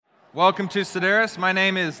Welcome to Sedaris. My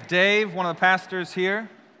name is Dave, one of the pastors here.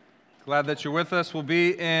 Glad that you're with us. We'll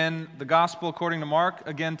be in the Gospel according to Mark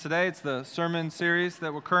again today. It's the sermon series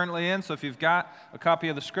that we're currently in. So if you've got a copy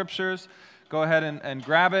of the Scriptures, go ahead and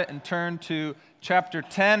grab it and turn to chapter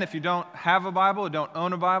 10. If you don't have a Bible or don't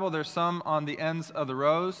own a Bible, there's some on the ends of the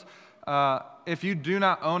rows. If you do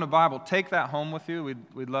not own a Bible, take that home with you.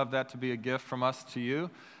 We'd love that to be a gift from us to you.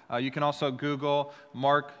 You can also Google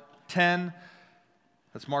Mark 10.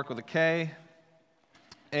 That's Mark with a K.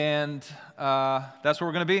 And that's where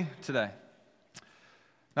we're going to be today.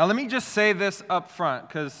 Now, let me just say this up front,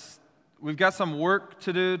 because we've got some work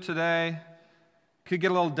to do today. Could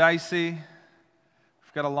get a little dicey.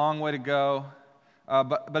 We've got a long way to go.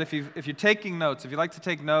 But if you're taking notes, if you like to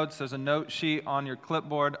take notes, there's a note sheet on your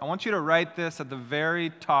clipboard. I want you to write this at the very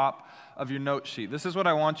top of your note sheet. This is what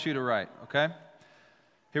I want you to write, okay?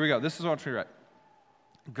 Here we go. This is what I want you to write.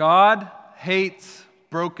 God hates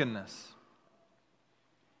brokenness.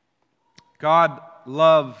 God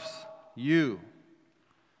loves you.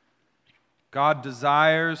 God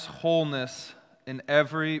desires wholeness in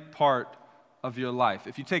every part of your life.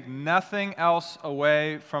 If you take nothing else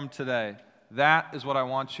away from today, that is what I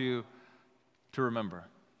want you to remember.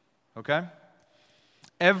 Okay?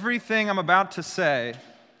 Everything I'm about to say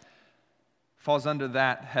falls under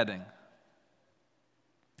that heading.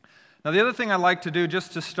 Now, the other thing I'd like to do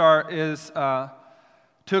just to start is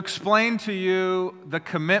to explain to you the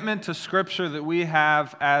commitment to Scripture that we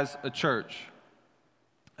have as a church.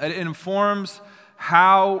 It informs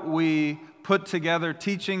how we put together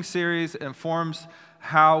teaching series. It informs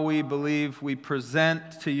how we believe we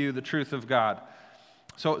present to you the truth of God.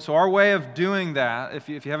 So our way of doing that, if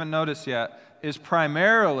you haven't noticed yet, is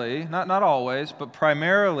primarily, not always, but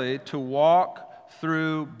primarily to walk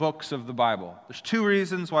through books of the Bible. There's two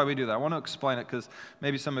reasons why we do that. I want to explain it because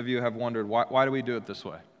maybe some of you have wondered, why do we do it this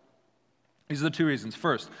way? These are the two reasons.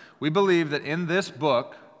 First, we believe that in this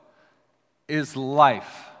book is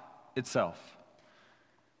life itself.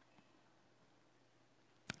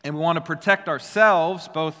 And we want to protect ourselves,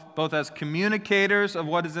 both as communicators of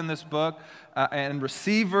what is in this book and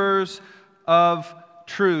receivers of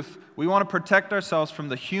truth. We want to protect ourselves from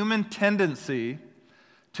the human tendency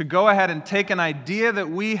to go ahead and take an idea that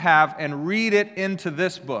we have and read it into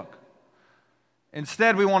this book.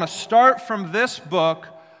 Instead, we want to start from this book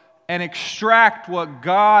and extract what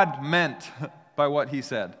God meant by what He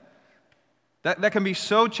said. That can be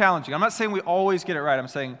so challenging. I'm not saying we always get it right. I'm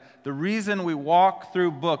saying the reason we walk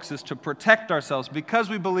through books is to protect ourselves because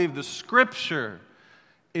we believe the Scripture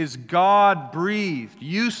is God-breathed,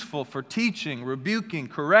 useful for teaching, rebuking,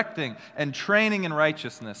 correcting, and training in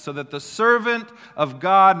righteousness, so that the servant of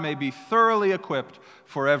God may be thoroughly equipped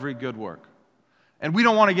for every good work. And we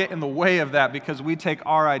don't want to get in the way of that because we take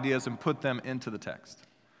our ideas and put them into the text.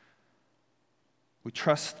 We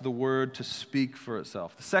trust the Word to speak for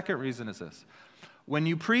itself. The second reason is this. When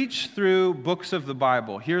you preach through books of the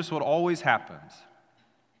Bible, here's what always happens.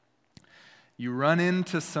 You run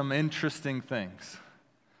into some interesting things.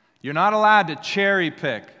 You're not allowed to cherry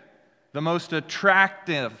pick the most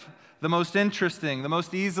attractive, the most interesting, the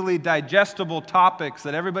most easily digestible topics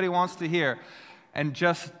that everybody wants to hear and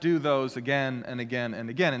just do those again and again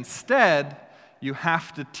and again. Instead, you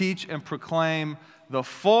have to teach and proclaim the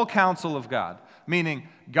full counsel of God, meaning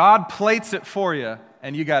God plates it for you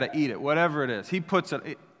and you got to eat it, whatever it is. He puts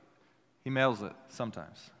it, He mails it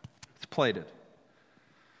sometimes. It's plated.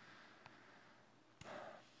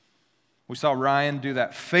 We saw Ryan do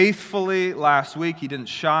that faithfully last week. He didn't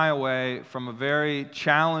shy away from a very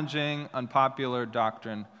challenging, unpopular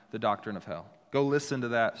doctrine, the doctrine of hell. Go listen to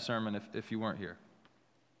that sermon if you weren't here.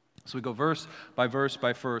 So we go verse by verse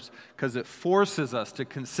by verse because it forces us to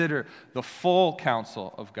consider the full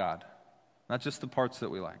counsel of God, not just the parts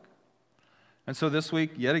that we like. And so this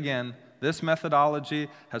week, yet again, this methodology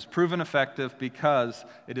has proven effective because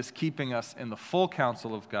it is keeping us in the full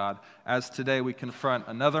counsel of God, as today we confront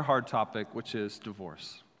another hard topic, which is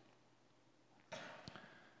divorce.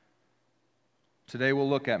 Today we'll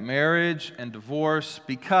look at marriage and divorce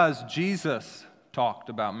because Jesus talked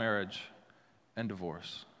about marriage and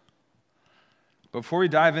divorce. Before we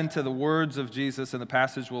dive into the words of Jesus and the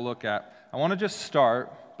passage we'll look at, I want to just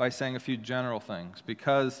start by saying a few general things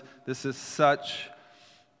because this is such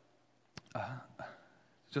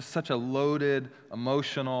a loaded,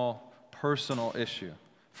 emotional, personal issue.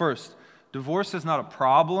 First, divorce is not a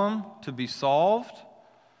problem to be solved.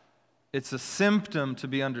 It's a symptom to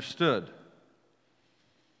be understood.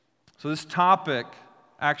 So this topic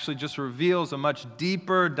actually just reveals a much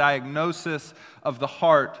deeper diagnosis of the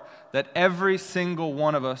heart that every single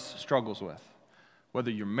one of us struggles with.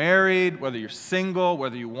 Whether you're married, whether you're single,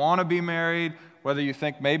 whether you want to be married, whether you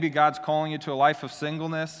think maybe God's calling you to a life of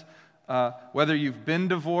singleness, whether you've been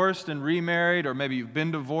divorced and remarried, or maybe you've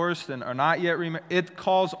been divorced and are not yet remarried, it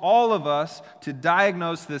calls all of us to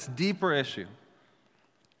diagnose this deeper issue.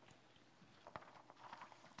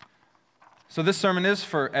 So this sermon is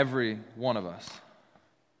for every one of us.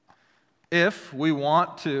 If we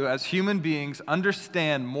want to, as human beings,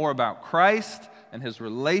 understand more about Christ and his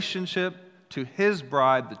relationship to his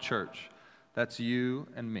bride, the church, that's you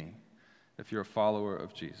and me, if you're a follower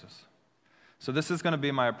of Jesus. So this is going to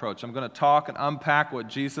be my approach. I'm going to talk and unpack what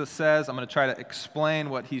Jesus says. I'm going to try to explain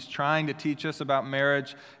what he's trying to teach us about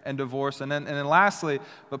marriage and divorce. And then lastly,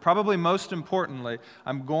 but probably most importantly,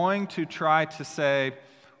 I'm going to try to say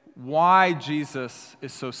why Jesus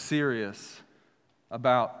is so serious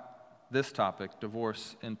about this topic,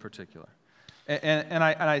 divorce in particular. And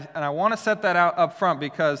I want to set that out up front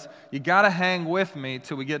because you got to hang with me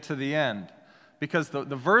till we get to the end. Because the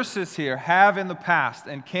verses here have in the past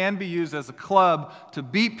and can be used as a club to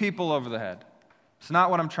beat people over the head. It's not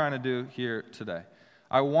what I'm trying to do here today.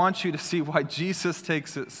 I want you to see why Jesus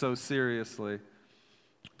takes it so seriously,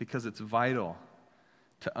 because it's vital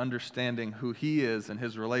to understanding who he is and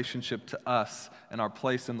his relationship to us and our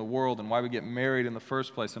place in the world and why we get married in the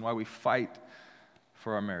first place and why we fight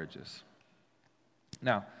for our marriages.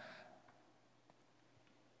 Now,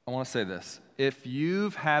 I want to say this. If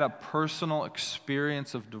you've had a personal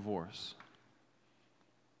experience of divorce,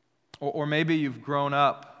 or maybe you've grown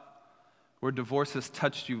up where divorce has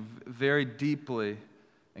touched you very deeply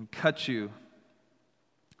and cut you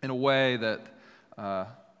in a way that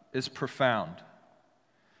is profound,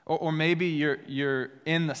 or maybe you're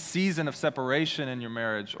in the season of separation in your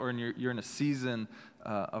marriage, or you're in a season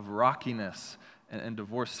of rockiness, and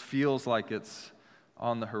divorce feels like it's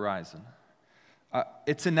on the horizon.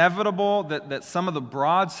 It's inevitable that some of the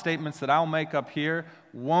broad statements that I'll make up here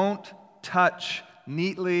won't touch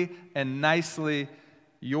neatly and nicely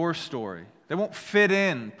your story. They won't fit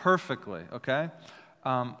in perfectly, okay?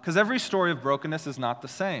 Because every story of brokenness is not the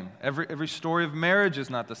same. Every story of marriage is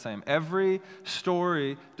not the same. Every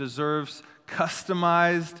story deserves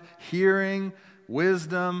customized hearing,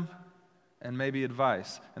 wisdom, and maybe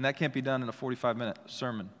advice. And that can't be done in a 45-minute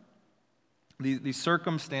sermon. These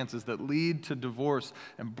circumstances that lead to divorce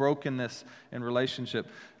and brokenness in relationship,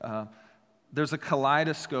 there's a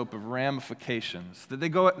kaleidoscope of ramifications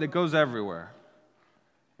that goes everywhere.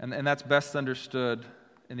 And that's best understood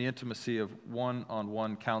in the intimacy of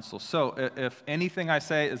one-on-one counsel. So if anything I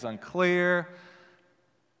say is unclear,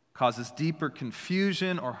 causes deeper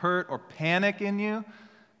confusion or hurt or panic in you,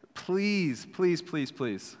 please, please, please,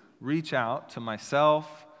 please reach out to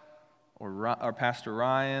myself or Pastor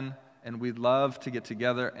Ryan, and we'd love to get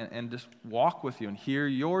together and just walk with you and hear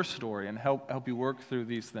your story and help you work through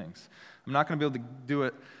these things. I'm not going to be able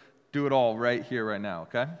to do it all right here, right now,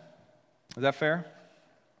 okay? Is that fair?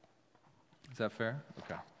 Is that fair?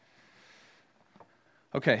 Okay.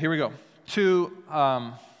 Okay, here we go. To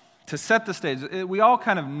set the stage, we all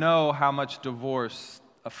kind of know how much divorce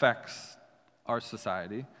affects our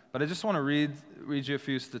society, but I just want to read you a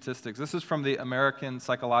few statistics. This is from the American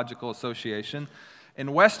Psychological Association.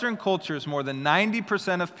 In Western cultures, more than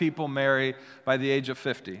 90% of people marry by the age of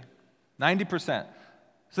 50. 90%.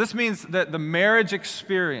 So this means that the marriage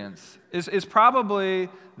experience is probably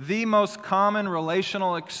the most common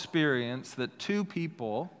relational experience that two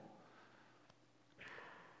people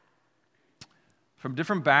from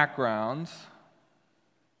different backgrounds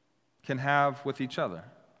can have with each other.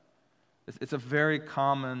 It's a very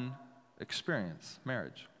common experience,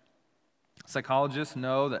 marriage. Psychologists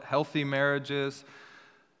know that healthy marriages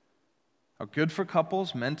are good for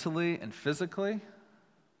couples mentally and physically.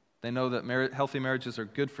 They know that healthy marriages are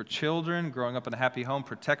good for children. Growing up in a happy home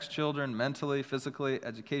protects children mentally, physically,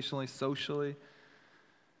 educationally, socially.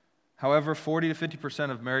 However, 40 to 50%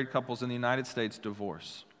 of married couples in the United States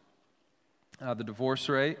divorce. The divorce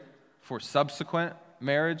rate for subsequent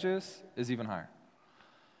marriages is even higher.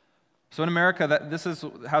 So in America, this is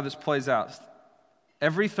how this plays out.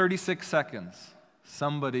 Every 36 seconds,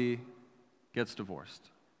 somebody gets divorced.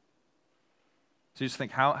 So you just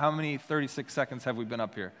think, how many 36 seconds have we been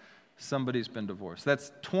up here? Somebody's been divorced.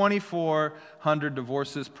 That's 2,400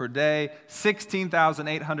 divorces per day,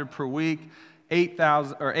 16,800 per week,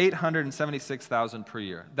 876,000 per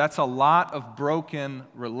year. That's a lot of broken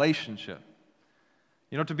relationship.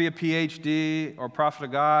 You don't have to be a PhD or a prophet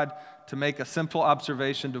of God to make a simple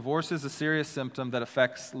observation. Divorce is a serious symptom that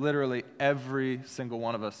affects literally every single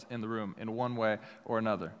one of us in the room in one way or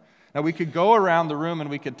another. Now, we could go around the room and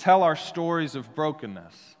we could tell our stories of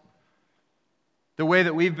brokenness. the way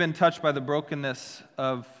that we've been touched by the brokenness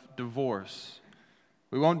of divorce.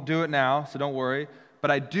 We won't do it now, so don't worry.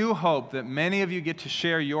 But I do hope that many of you get to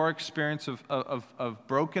share your experience of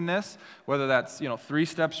brokenness, whether that's 3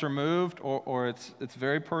 steps removed or it's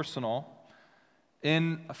very personal,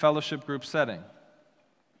 in a fellowship group setting.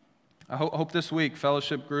 I hope this week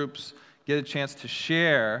fellowship groups get a chance to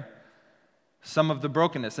share some of the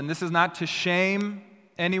brokenness. And this is not to shame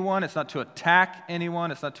anyone. It's not to attack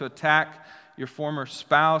anyone. It's not to attack your former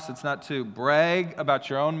spouse. It's not to brag about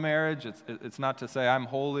your own marriage. It's not to say, I'm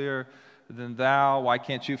holier than thou. Why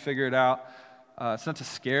can't you figure it out? It's not to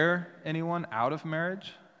scare anyone out of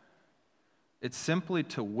marriage. It's simply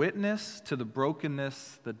to witness to the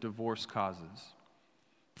brokenness that divorce causes.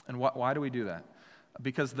 And why do we do that?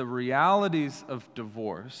 Because the realities of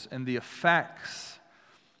divorce and the effects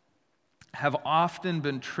have often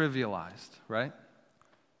been trivialized, right,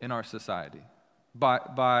 in our society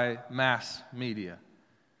by mass media.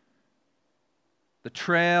 The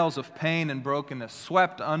trails of pain and brokenness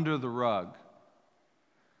swept under the rug.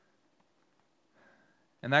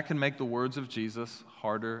 And that can make the words of Jesus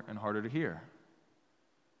harder and harder to hear.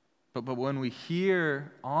 But when we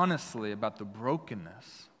hear honestly about the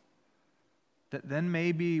brokenness, then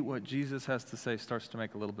maybe what Jesus has to say starts to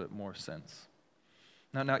make a little bit more sense.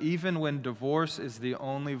 Now, even when divorce is the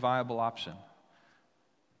only viable option,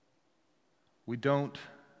 we don't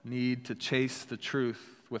need to chase the truth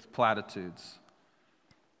with platitudes.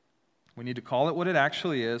 We need to call it what it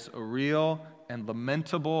actually is, a real and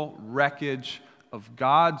lamentable wreckage of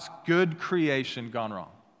God's good creation gone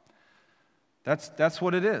wrong. That's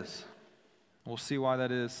what it is. We'll see why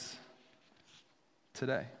that is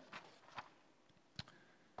today.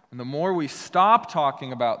 And the more we stop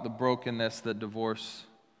talking about the brokenness that divorce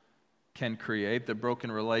can create, that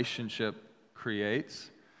broken relationship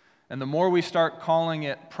creates, and the more we start calling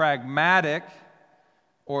it pragmatic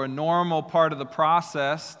or a normal part of the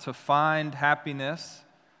process to find happiness,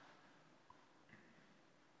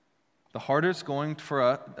 the harder it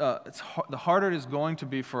is going to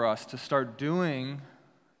be for us to start doing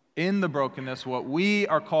in the brokenness what we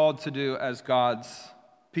are called to do as God's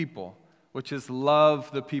people, which is love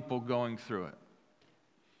the people going through it.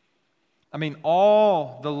 I mean,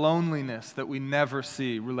 all the loneliness that we never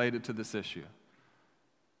see related to this issue.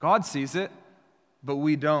 God sees it, but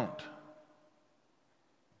we don't.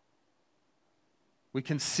 We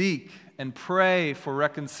can seek and pray for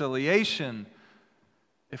reconciliation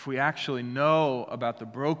if we actually know about the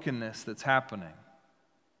brokenness that's happening.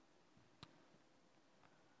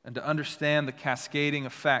 And to understand the cascading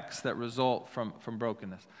effects that result from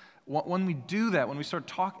brokenness. When we do that, when we start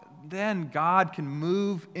talking, then God can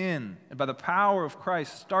move in and by the power of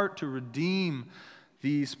Christ start to redeem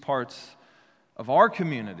these parts of our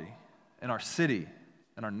community and our city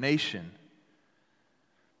and our nation.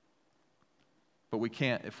 But we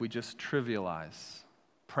can't if we just trivialize,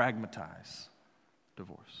 pragmatize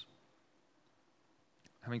divorce.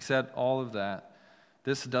 Having said all of that,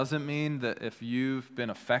 this doesn't mean that if you've been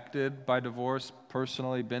affected by divorce,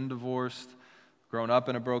 personally been divorced, grown up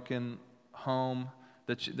in a broken home,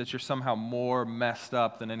 that you're somehow more messed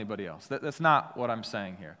up than anybody else. That's not what I'm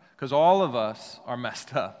saying here. Because all of us are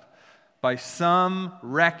messed up by some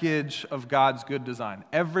wreckage of God's good design.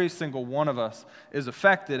 Every single one of us is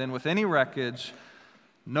affected, and with any wreckage,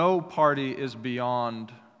 no party is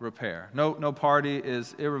beyond repair. No party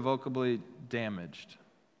is irrevocably damaged.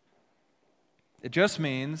 It just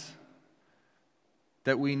means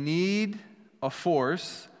that we need a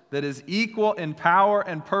force that is equal in power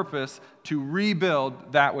and purpose to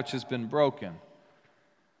rebuild that which has been broken.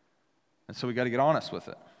 And so we got to get honest with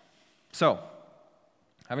it. So,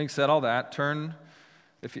 having said all that, turn,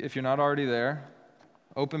 if you're not already there,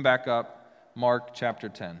 open back up Mark chapter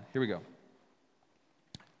 10. Here we go.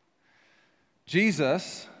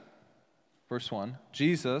 Jesus, verse 1,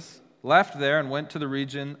 Jesus left there and went to the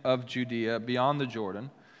region of Judea beyond the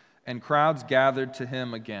Jordan, and crowds gathered to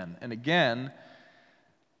him again. And again,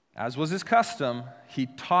 as was his custom, he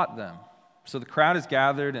taught them. So the crowd is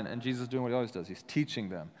gathered, and Jesus is doing what he always does. He's teaching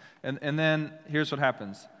them. And then here's what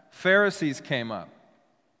happens. Pharisees came up.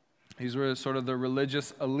 These were sort of the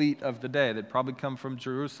religious elite of the day. They'd probably come from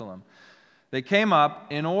Jerusalem. They came up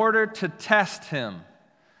in order to test him.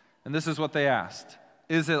 And this is what they asked.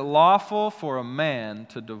 Is it lawful for a man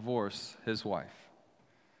to divorce his wife?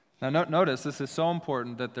 Now notice, this is so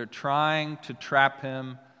important that they're trying to trap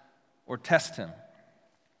him or test him.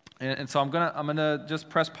 And so I'm gonna just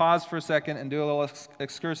press pause for a second and do a little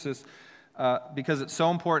excursus because it's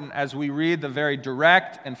so important as we read the very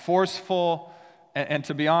direct and forceful and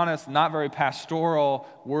to be honest, not very pastoral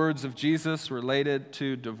words of Jesus related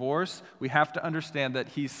to divorce, we have to understand that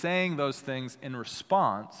he's saying those things in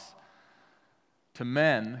response to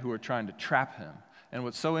men who are trying to trap him. And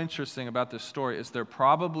what's so interesting about this story is they're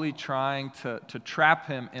probably trying to trap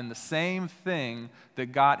him in the same thing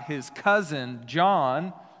that got his cousin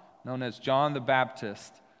John, known as John the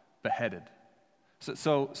Baptist, beheaded.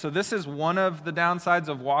 So this is one of the downsides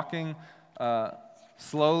of walking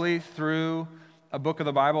slowly through a book of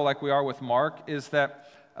the Bible like we are with Mark, is that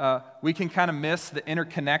we can kind of miss the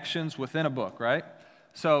interconnections within a book, right?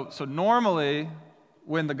 So normally,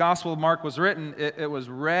 when the Gospel of Mark was written, it was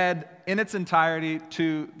read in its entirety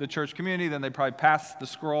to the church community. Then they'd probably pass the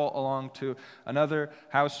scroll along to another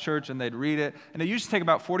house church, and they'd read it. And it used to take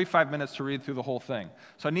about 45 minutes to read through the whole thing.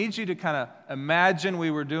 So I need you to kind of imagine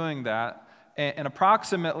we were doing that, and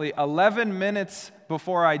approximately 11 minutes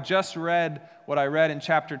before I just read what I read in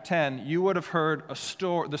chapter 10, you would have heard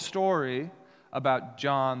the story about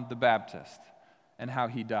John the Baptist and how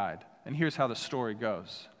he died. And here's how the story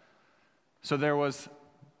goes. So there was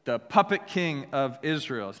the puppet king of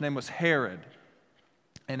Israel. His name was Herod.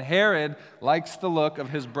 And Herod likes the look of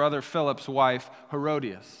his brother Philip's wife,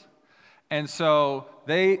 Herodias. And so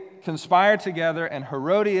they conspire together, and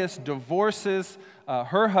Herodias divorces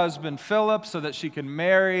her husband Philip so that she can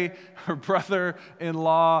marry her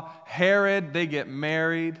brother-in-law Herod. They get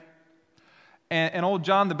married. And old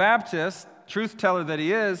John the Baptist, truth teller that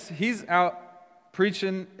he is, he's out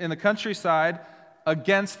preaching in the countryside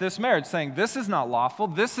against this marriage, saying, this is not lawful,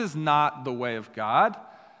 this is not the way of God.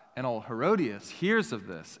 And old Herodias hears of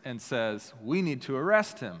this and says, we need to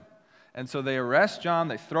arrest him. And so they arrest John,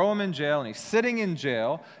 they throw him in jail, and he's sitting in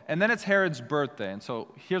jail, and then it's Herod's birthday. And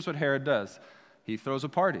so here's what Herod does. He throws a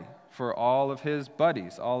party for all of his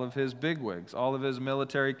buddies, all of his bigwigs, all of his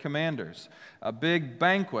military commanders, a big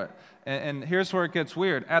banquet. And here's where it gets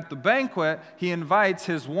weird. At the banquet, he invites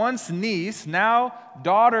his once niece, now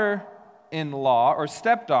daughter-in-law, or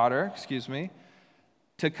stepdaughter,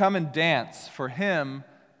 to come and dance for him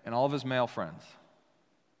and all of his male friends.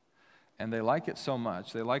 And they like it so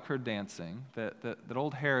much, they like her dancing, that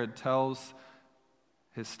old Herod tells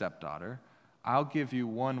his stepdaughter, I'll give you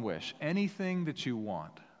one wish, anything that you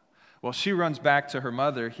want. Well, she runs back to her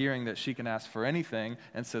mother, hearing that she can ask for anything,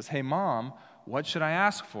 and says, hey, Mom, what should I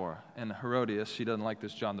ask for? And Herodias, she doesn't like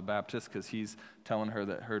this John the Baptist because he's telling her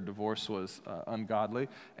that her divorce was ungodly.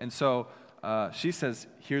 And so she says,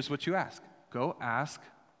 here's what you ask. Go ask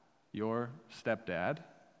your stepdad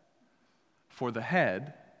for the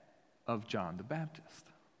head of John the Baptist.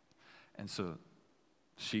 And so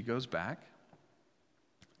she goes back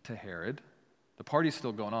to Herod. The party's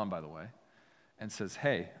still going on, by the way, and says,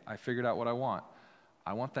 hey, I figured out what I want.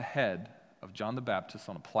 I want the head of John the Baptist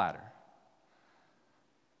on a platter.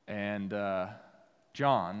 And Herod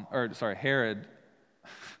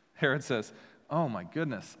says, oh my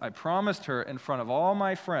goodness, I promised her in front of all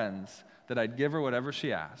my friends that I'd give her whatever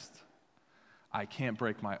she asked. I can't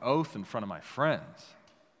break my oath in front of my friends.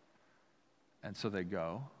 And so they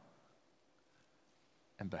go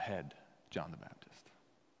and behead John the Baptist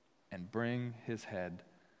and bring his head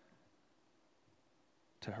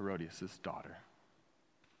to Herodias' daughter.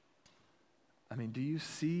 I mean, do you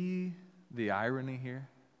see the irony here?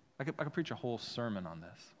 I could preach a whole sermon on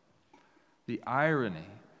this. The irony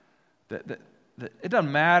that it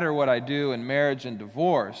doesn't matter what I do in marriage and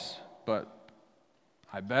divorce, but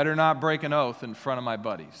I better not break an oath in front of my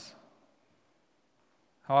buddies.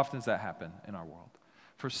 How often does that happen in our world?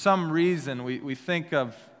 For some reason, we think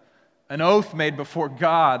of an oath made before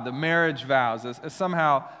God, the marriage vows, as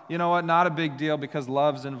somehow, you know what, not a big deal because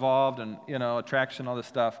love's involved and, attraction, all this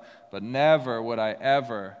stuff, but never would I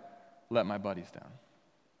ever let my buddies down.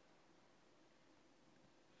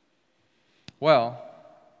 Well,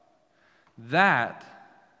 that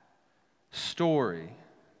story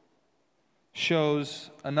shows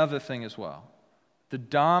another thing as well. The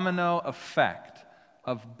domino effect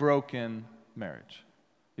of broken marriage.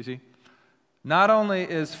 You see? Not only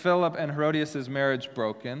is Philip and Herodias' marriage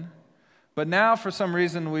broken, but now for some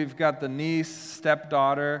reason we've got the niece,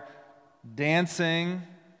 stepdaughter, dancing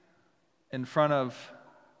in front of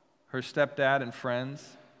her stepdad and friends.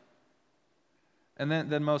 And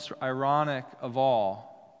then most ironic of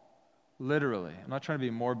all, literally, I'm not trying to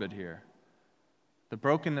be morbid here, the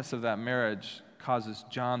brokenness of that marriage causes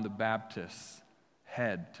John the Baptist's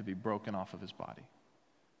head to be broken off of his body.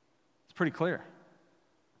 It's pretty clear.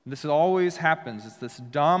 This always happens. It's this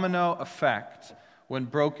domino effect when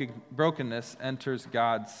brokenness enters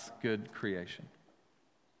God's good creation.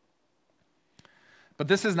 But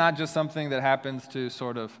this is not just something that happens to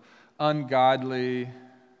sort of ungodly,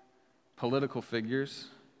 political figures.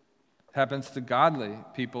 It happens to godly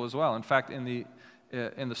people as well. In fact, in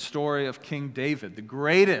the story of King David, the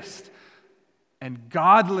greatest and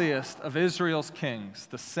godliest of Israel's kings,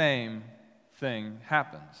 the same thing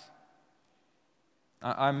happens.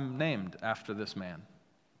 I'm named after this man.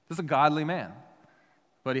 This is a godly man,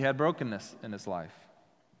 but he had brokenness in his life.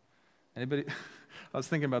 Anybody? I was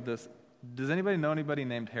thinking about this. Does anybody know anybody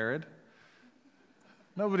named Herod?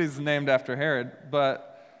 Nobody's named after Herod, but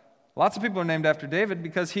lots of people are named after David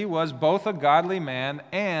because he was both a godly man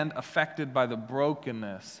and affected by the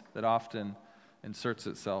brokenness that often inserts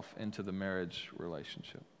itself into the marriage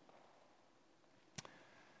relationship.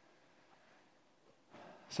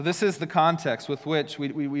 So this is the context with which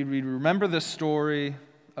we remember the story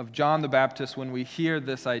of John the Baptist when we hear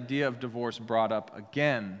this idea of divorce brought up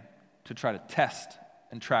again to try to test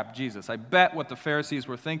and trap Jesus. I bet what the Pharisees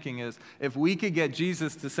were thinking is, if we could get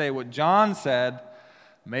Jesus to say what John said,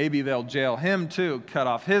 maybe they'll jail him too, cut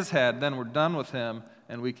off his head, then we're done with him,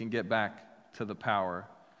 and we can get back to the power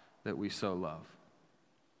that we so love.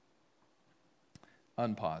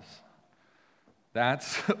 Unpause.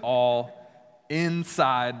 That's all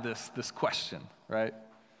inside this question, right?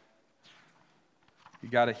 You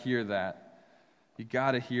got to hear that. You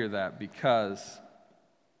got to hear that because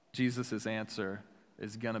Jesus' answer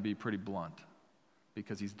is going to be pretty blunt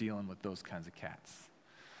because he's dealing with those kinds of cats.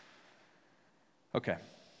 Okay.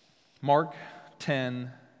 Mark 10.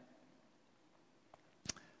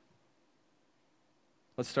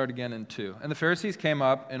 Let's start again in 2. And the Pharisees came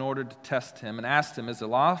up in order to test him and asked him, is it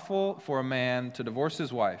lawful for a man to divorce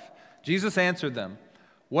his wife? Jesus answered them,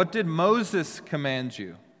 what did Moses command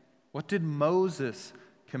you? What did Moses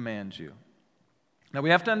command you? Now we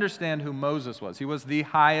have to understand who Moses was. He was the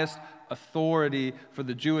highest authority for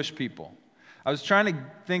the Jewish people. I was trying to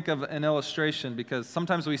think of an illustration because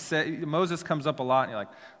sometimes we say, Moses comes up a lot and you're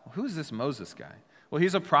like, well, who's this Moses guy? Well,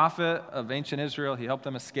 he's a prophet of ancient Israel. He helped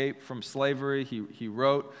them escape from slavery. He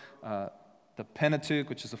wrote the Pentateuch,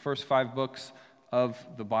 which is the first 5 books of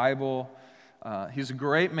the Bible. He's a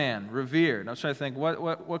great man, revered. I was trying to think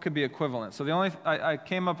what could be equivalent. So I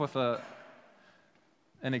came up with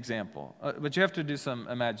an example, but you have to do some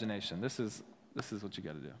imagination. This is what you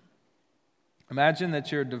got to do. Imagine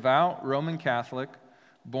that you're a devout Roman Catholic,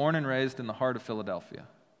 born and raised in the heart of Philadelphia.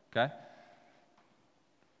 Okay?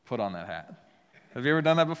 Put on that hat. Have you ever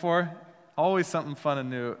done that before? Always something fun and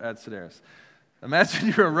new at Sedaris.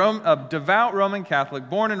 Imagine you're a devout Roman Catholic,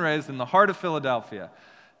 born and raised in the heart of Philadelphia.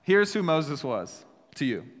 Here's who Moses was to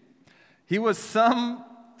you. He was some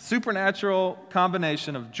supernatural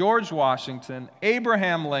combination of George Washington,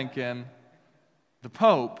 Abraham Lincoln, the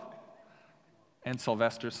Pope, and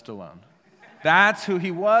Sylvester Stallone. That's who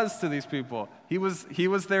he was to these people. He was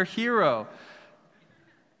their hero.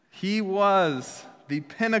 He was the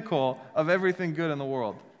pinnacle of everything good in the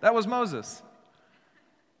world. That was Moses.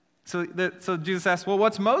 So Jesus asked, well,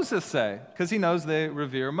 what's Moses say? Because he knows they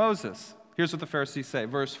revere Moses. Here's what the Pharisees say,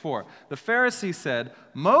 verse 4. The Pharisees said,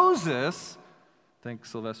 Moses, think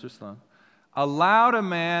Sylvester Stallone, allowed a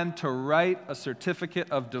man to write a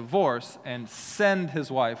certificate of divorce and send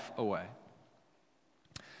his wife away.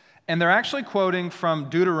 And they're actually quoting from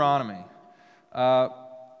Deuteronomy,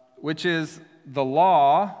 which is the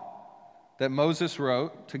law that Moses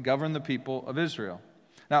wrote to govern the people of Israel.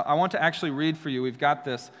 Now, I want to actually read for you. We've got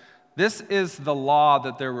this. This is the law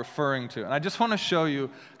that they're referring to. And I just want to show you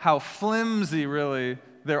how flimsy, really,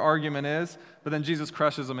 their argument is. But then Jesus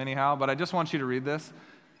crushes them anyhow. But I just want you to read this.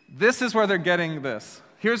 This is where they're getting this.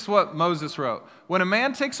 Here's what Moses wrote. When a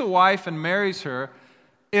man takes a wife and marries her,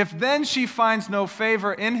 if then she finds no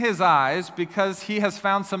favor in his eyes because he has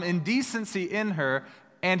found some indecency in her,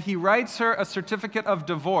 and he writes her a certificate of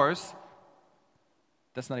divorce,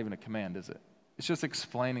 that's not even a command, is it? It's just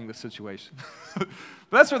explaining the situation. But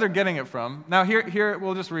that's where they're getting it from. Now here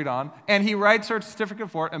we'll just read on. And he writes her a certificate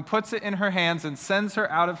for it and puts it in her hands and sends her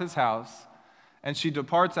out of his house. And she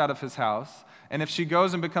departs out of his house. And if she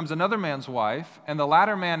goes and becomes another man's wife, and the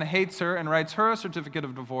latter man hates her and writes her a certificate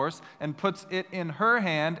of divorce and puts it in her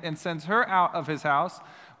hand and sends her out of his house,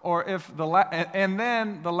 or if the latter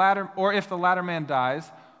man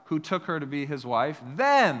dies, who took her to be his wife,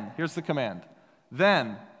 then, here's the command,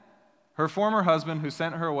 then her former husband who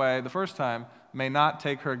sent her away the first time may not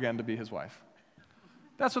take her again to be his wife.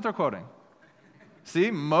 That's what they're quoting.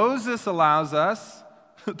 See, Moses allows us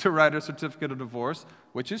to write a certificate of divorce,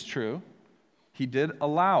 which is true. He did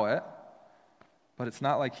allow it, but it's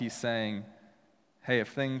not like he's saying, hey, if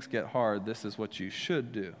things get hard, this is what you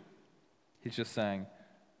should do. He's just saying,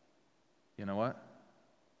 you know what?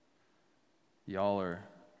 Y'all are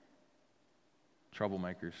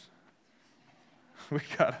troublemakers.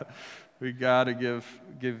 we gotta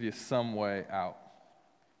give you some way out.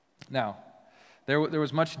 Now, there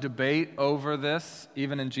was much debate over this,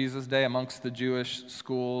 even in Jesus' day, amongst the Jewish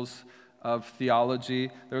schools of theology.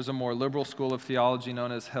 There was a more liberal school of theology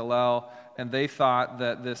known as Hillel, and they thought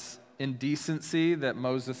that this indecency that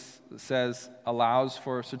Moses says allows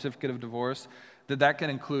for a certificate of divorce, that can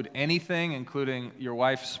include anything, including your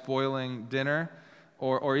wife spoiling dinner,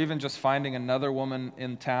 or even just finding another woman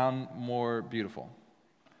in town more beautiful.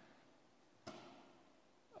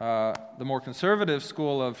 The more conservative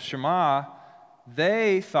school of Shema,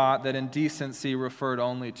 they thought that indecency referred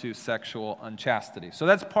only to sexual unchastity. So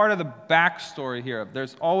that's part of the backstory here.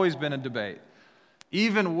 There's always been a debate,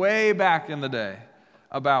 even way back in the day,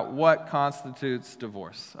 about what constitutes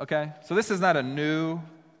divorce. Okay? So this is not a new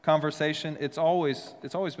conversation. It's always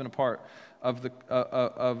been a part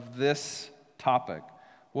of this topic.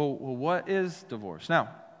 Well, what is divorce? Now,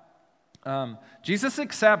 Jesus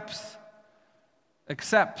accepts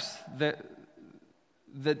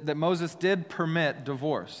that Moses did permit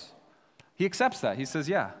divorce. He accepts that. He says,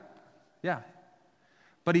 yeah.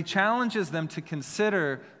 But he challenges them to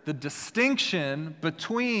consider the distinction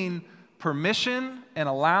between permission and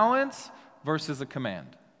allowance versus a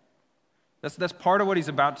command. That's part of what he's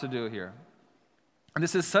about to do here. And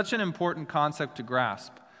this is such an important concept to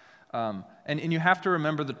grasp. And you have to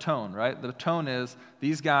remember the tone, right? The tone is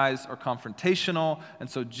these guys are confrontational, and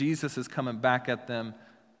so Jesus is coming back at them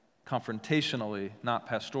confrontationally, not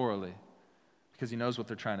pastorally, because he knows what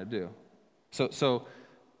they're trying to do. So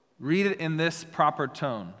read it in this proper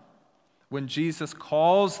tone. When Jesus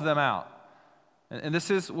calls them out, and this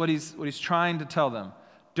is what he's trying to tell them.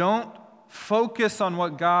 Don't focus on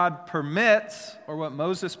what God permits or what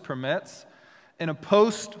Moses permits in a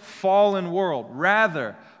post-fallen world.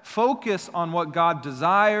 Rather, focus on what God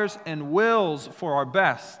desires and wills for our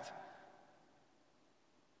best.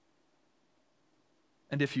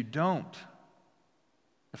 And if you don't,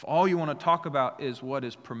 if all you want to talk about is what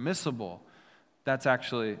is permissible, that's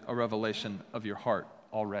actually a revelation of your heart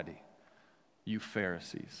already, you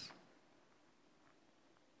Pharisees.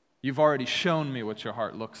 You've already shown me what your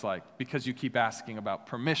heart looks like because you keep asking about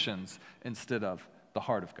permissions instead of the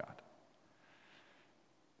heart of God.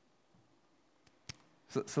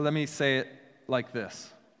 So let me say it like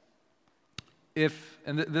this.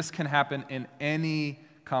 This can happen in any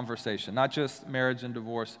conversation, not just marriage and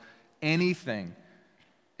divorce, anything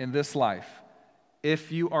in this life.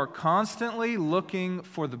 If you are constantly looking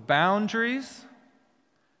for the boundaries,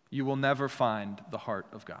 you will never find the heart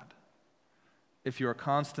of God. If you are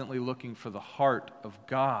constantly looking for the heart of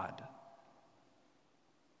God,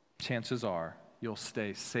 chances are you'll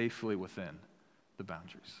stay safely within the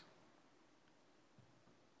boundaries.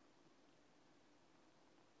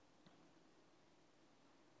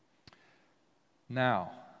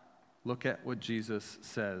 Now, look at what Jesus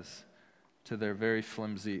says to their very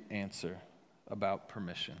flimsy answer about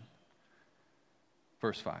permission.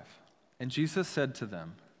 Verse 5. And Jesus said to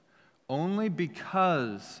them, "Only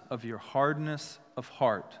because of your hardness of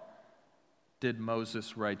heart did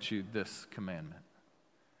Moses write you this commandment."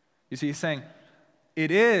 You see, he's saying,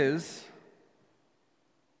 it is,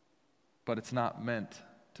 but it's not meant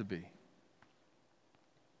to be.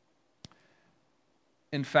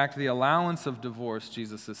 In fact, the allowance of divorce,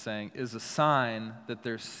 Jesus is saying, is a sign that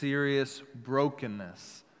there's serious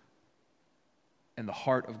brokenness in the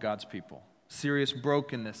heart of God's people. Serious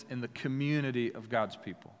brokenness in the community of God's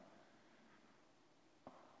people.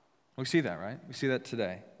 We see that, right? We see that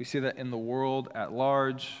today. We see that in the world at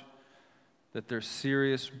large, that there's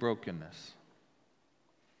serious brokenness.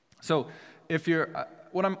 So, if you're,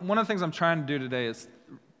 one of the things I'm trying to do today is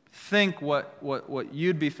think what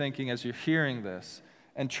you'd be thinking as you're hearing this,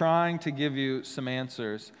 and trying to give you some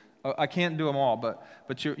answers. I can't do them all,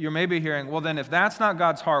 but you're maybe hearing, well, then if that's not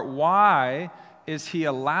God's heart, why is he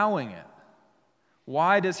allowing it?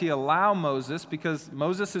 Why does he allow Moses? Because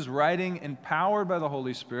Moses is writing empowered by the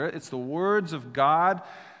Holy Spirit. It's the words of God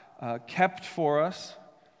kept for us.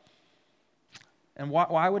 And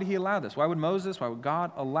why would he allow this? Why would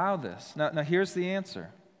God allow this? Now here's the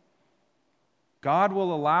answer. God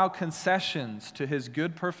will allow concessions to his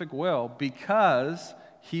good, perfect will because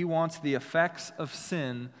he wants the effects of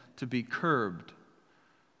sin to be curbed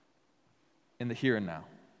in the here and now.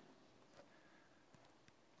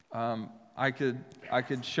 I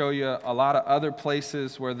could show you a lot of other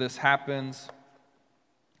places where this happens,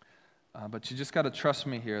 but you just got to trust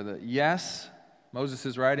me here that yes, Moses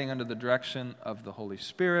is writing under the direction of the Holy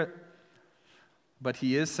Spirit, but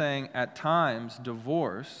he is saying at times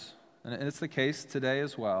divorce, and it's the case today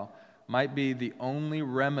as well, might be the only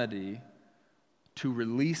remedy to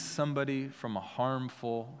release somebody from a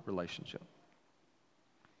harmful relationship.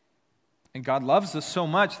 And God loves us so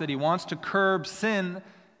much that he wants to curb sin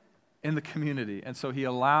in the community. And so he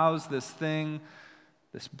allows this thing,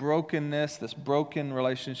 this brokenness, this broken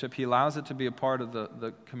relationship, he allows it to be a part of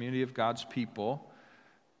the community of God's people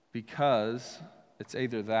because it's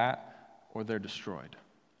either that or they're destroyed.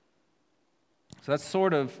 So that's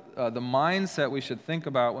sort of the mindset we should think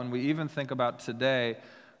about when we even think about today.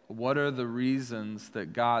 What are the reasons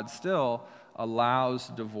that God still allows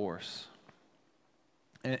divorce?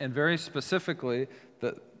 And very specifically,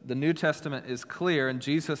 the New Testament is clear, and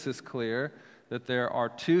Jesus is clear, that there are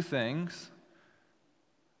two things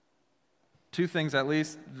at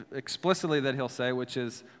least explicitly that he'll say, which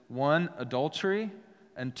is one, adultery,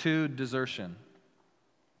 and two, desertion.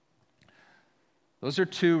 Those are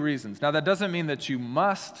two reasons. Now, that doesn't mean that you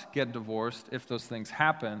must get divorced if those things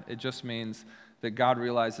happen. It just means that God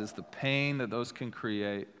realizes the pain that those can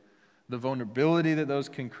create, the vulnerability that those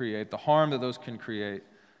can create, the harm that those can create.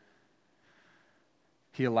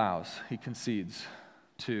 He allows, he concedes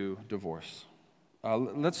to divorce.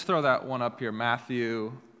 Let's throw that one up here. In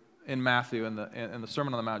Matthew, in the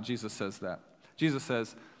Sermon on the Mount, Jesus says that. Jesus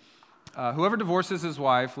says, whoever divorces his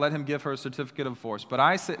wife, let him give her a certificate of divorce. But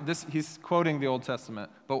I say, he's quoting the Old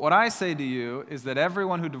Testament. But what I say to you is that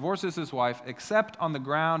everyone who divorces his wife, except on the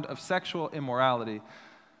ground of sexual immorality,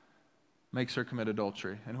 makes her commit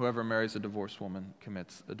adultery. And whoever marries a divorced woman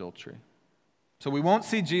commits adultery. So we won't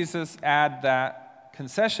see Jesus add that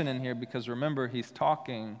concession in here because remember, he's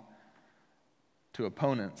talking to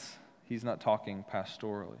opponents. He's not talking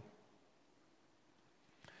pastorally.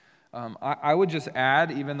 I would just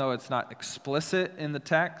add, even though it's not explicit in the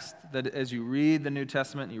text, that as you read the New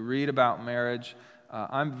Testament and you read about marriage,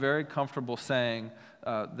 I'm very comfortable saying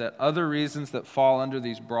that other reasons that fall under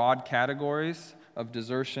these broad categories of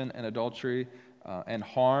desertion and adultery and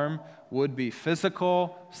harm would be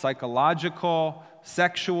physical, psychological,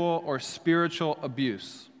 sexual, or spiritual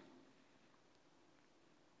abuse.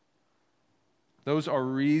 Those are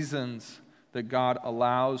reasons that God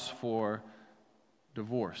allows for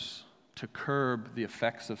divorce, to curb the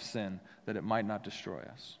effects of sin, that it might not destroy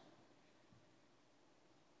us.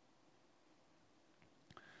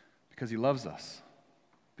 Because he loves us,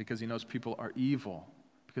 because he knows people are evil,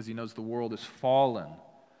 because he knows the world is fallen.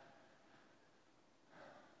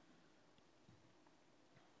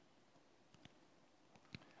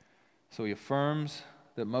 So he affirms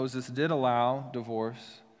that Moses did allow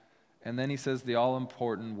divorce, and then he says the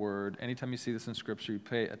all-important word. Anytime you see this in Scripture, you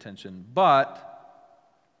pay attention. But,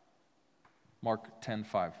 Mark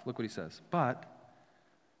 10:5, look what he says. But,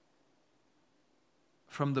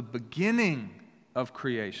 from the beginning of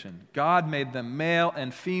creation, God made them male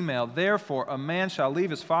and female. Therefore, a man shall leave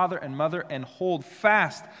his father and mother and hold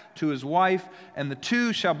fast to his wife, and the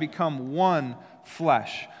two shall become one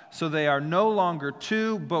flesh. So they are no longer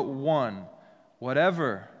two, but one.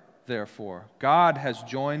 Whatever, therefore, God has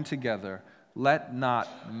joined together, let not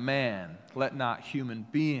human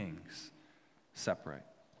beings separate.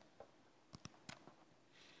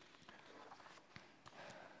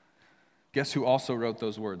 Guess who also wrote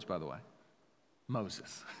those words, by the way?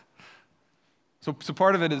 Moses. So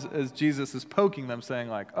part of it is Jesus is poking them, saying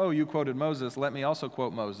like, oh, you quoted Moses, let me also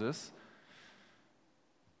quote Moses.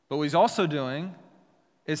 But what he's also doing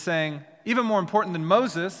is saying, even more important than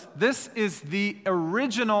Moses, this is the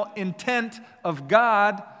original intent of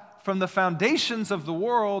God from the foundations of the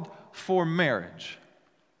world for marriage.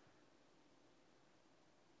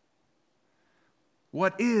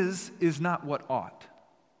 What is not what ought.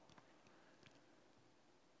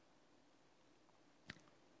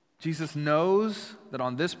 Jesus knows that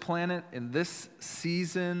on this planet, in this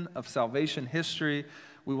season of salvation history,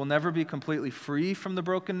 we will never be completely free from the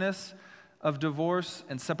brokenness of divorce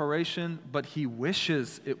and separation, but he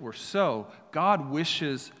wishes it were so. God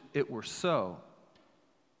wishes it were so.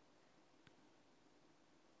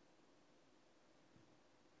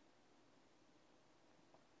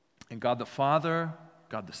 And God the Father,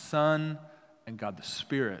 God the Son, and God the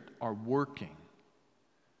Spirit are working,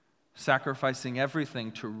 sacrificing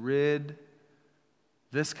everything to rid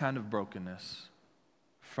this kind of brokenness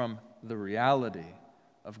from the reality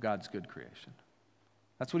of God's good creation.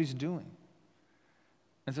 That's what he's doing.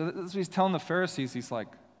 And so that's what he's telling the Pharisees. He's like,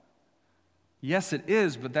 yes, it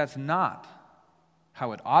is, but that's not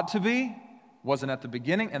how it ought to be. Wasn't at the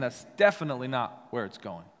beginning, and that's definitely not where it's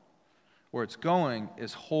going. Where it's going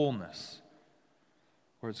is wholeness.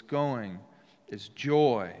 Where it's going is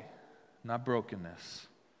joy, not brokenness,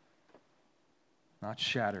 not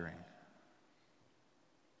shattering.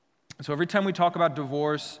 So every time we talk about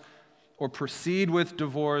divorce or proceed with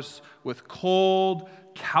divorce with cold,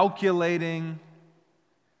 calculating,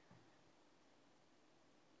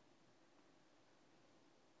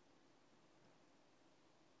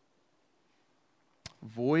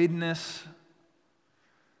 voidness,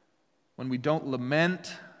 when we don't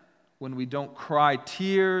lament, when we don't cry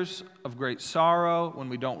tears of great sorrow, when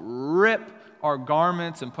we don't rip our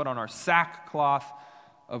garments and put on our sackcloth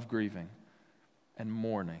of grieving and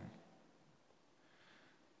mourning.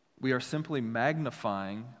 We are simply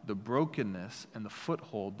magnifying the brokenness and the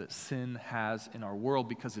foothold that sin has in our world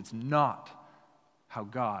because it's not how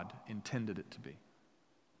God intended it to be.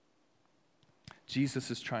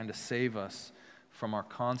 Jesus is trying to save us from our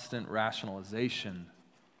constant rationalization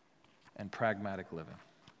and pragmatic living.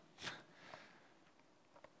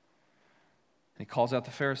 He calls out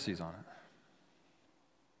the Pharisees on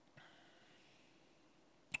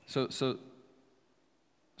it. So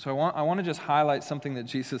I want to just highlight something that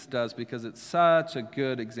Jesus does because it's such a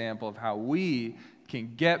good example of how we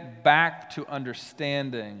can get back to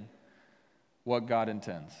understanding what God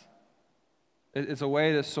intends. It's a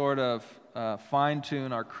way to sort of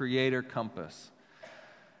fine-tune our creator compass.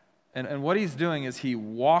 And what he's doing is he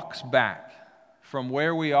walks back from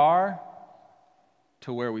where we are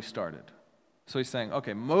to where we started. So he's saying,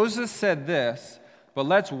 okay, Moses said this, but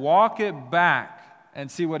let's walk it back and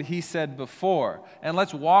see what he said before. And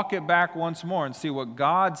let's walk it back once more and see what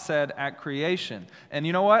God said at creation. And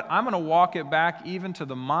you know what? I'm going to walk it back even to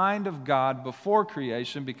the mind of God before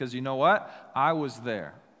creation because you know what? I was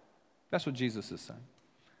there. That's what Jesus is saying.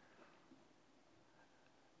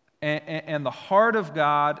 And the heart of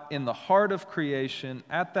God in the heart of creation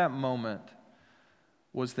at that moment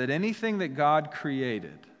was that anything that God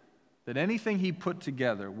created, that anything he put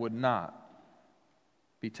together would not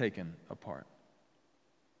be taken apart.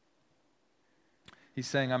 He's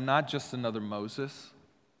saying, I'm not just another Moses.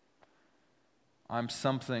 I'm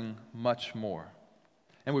something much more.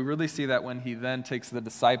 And we really see that when he then takes the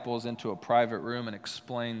disciples into a private room and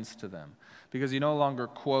explains to them. Because he no longer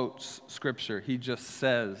quotes Scripture, he just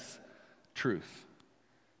says truth.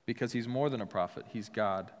 Because he's more than a prophet, he's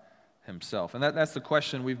God himself. And that's the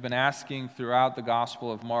question we've been asking throughout the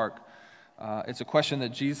Gospel of Mark. It's a question that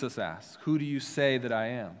Jesus asks. Who do you say that I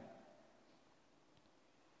am?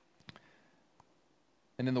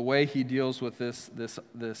 And in the way he deals with this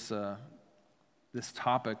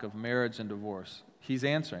topic of marriage and divorce, he's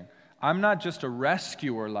answering, I'm not just a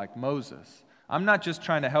rescuer like Moses. I'm not just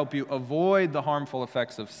trying to help you avoid the harmful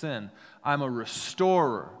effects of sin. I'm a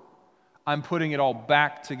restorer. I'm putting it all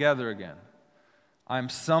back together again. I'm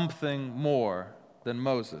something more than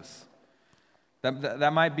Moses.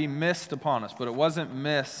 That might be missed upon us, but it wasn't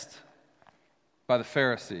missed by the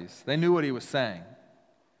Pharisees. They knew what he was saying.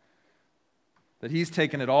 That he's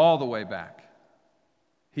taken it all the way back.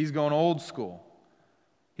 He's going old school.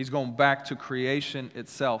 He's going back to creation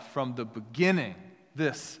itself. From the beginning,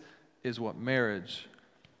 this is what marriage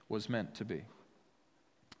was meant to be.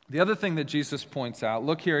 The other thing that Jesus points out,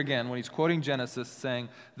 look here again when he's quoting Genesis saying,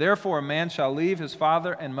 therefore a man shall leave his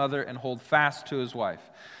father and mother and hold fast to his wife.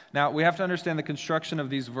 Now we have to understand the construction of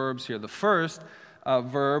these verbs here. The first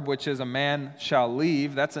verb, which is a man shall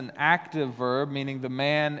leave, that's an active verb, meaning the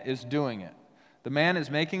man is doing it. The man is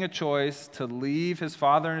making a choice to leave his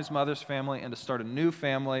father and his mother's family and to start a new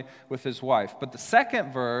family with his wife. But the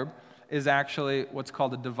second verb is actually what's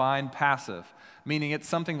called a divine passive, meaning it's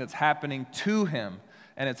something that's happening to him,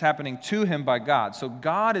 and it's happening to him by God. So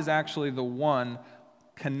God is actually the one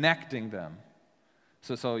connecting them.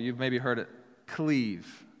 So you've maybe heard it,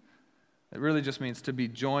 cleave. It really just means to be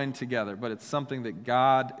joined together, but it's something that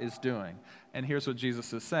God is doing. And here's what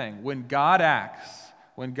Jesus is saying. When God acts,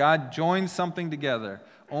 when God joins something together,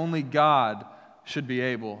 only God should be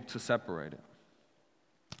able to separate it.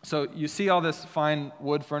 So you see all this fine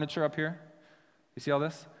wood furniture up here? You see all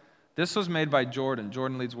this? This was made by Jordan.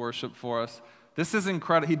 Jordan leads worship for us. This is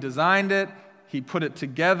incredible. He designed it. He put it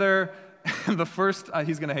together. The first,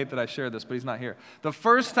 he's going to hate that I share this, but he's not here. The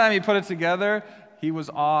first time he put it together, he was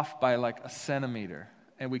off by like a centimeter,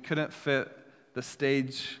 and we couldn't fit the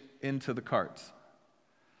stage into the carts.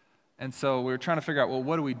 And so we were trying to figure out, well,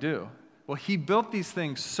 what do we do? Well, he built these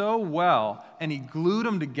things so well, and he glued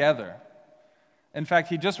them together. In fact,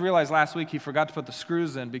 he just realized last week he forgot to put the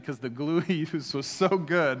screws in because the glue he used was so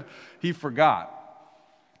good, he forgot.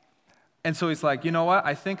 And so he's like, you know what?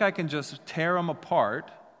 I think I can just tear them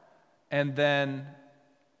apart and then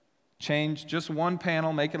change just one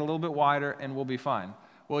panel, make it a little bit wider, and we'll be fine.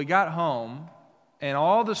 Well, he got home, and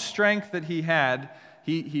all the strength that he had,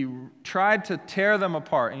 he tried to tear them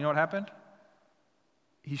apart. And you know what happened?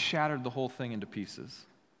 He shattered the whole thing into pieces.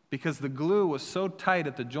 because the glue was so tight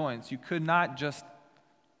at the joints, you could not just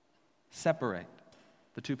separate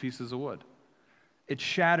the two pieces of wood. It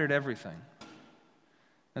shattered everything.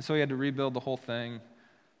 And so he had to rebuild the whole thing.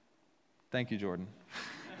 Thank you, Jordan.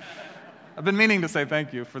 I've been meaning to say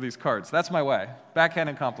thank you for these cards. That's my way.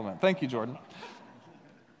 Backhanded compliment. Thank you, Jordan.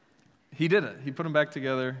 He did it. He put them back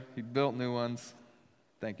together. He built new ones.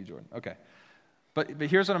 Thank you, Jordan. Okay. But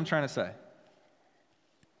here's what I'm trying to say.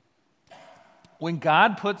 When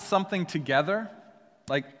God puts something together,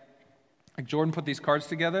 like Jordan put these cards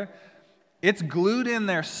together, it's glued in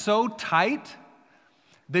there so tight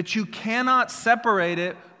that you cannot separate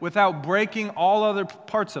it without breaking all other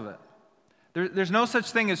parts of it. There's no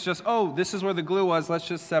such thing as just, oh, this is where the glue was, let's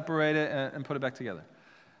just separate it and put it back together.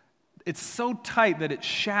 It's so tight that it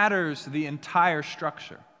shatters the entire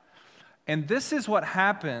structure. And this is what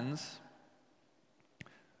happens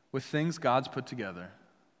with things God's put together,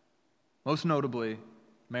 most notably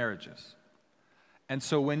marriages. And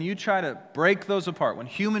so when you try to break those apart, when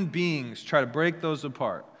human beings try to break those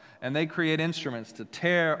apart, and they create instruments to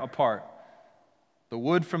tear apart the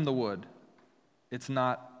wood from the wood, it's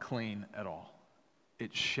not clean at all.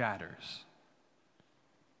 It shatters.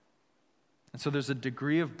 And so there's a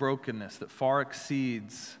degree of brokenness that far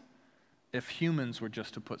exceeds if humans were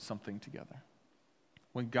just to put something together.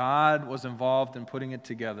 When God was involved in putting it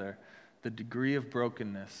together, the degree of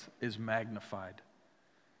brokenness is magnified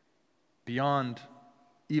beyond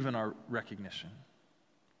even our recognition.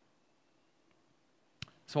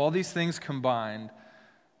 So all these things combined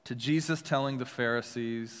to Jesus telling the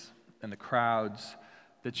Pharisees and the crowds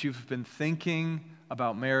that you've been thinking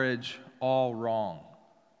about marriage all wrong.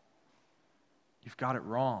 You've got it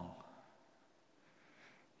wrong.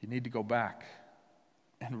 You need to go back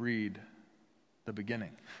and read the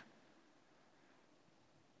beginning.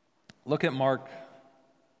 Look at Mark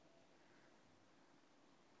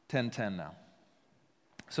 10:10 now.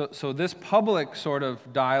 So this public sort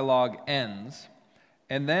of dialogue ends,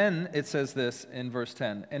 and then it says this in verse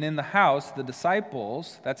 10. And in the house, the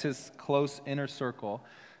disciples, that's his close inner circle,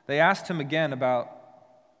 they asked him again about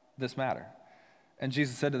this matter. And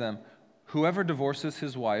Jesus said to them, whoever divorces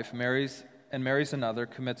his wife marries another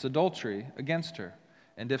commits adultery against her.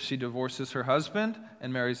 And if she divorces her husband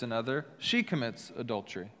and marries another, she commits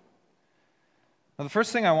adultery. Now, the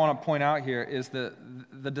first thing I want to point out here is that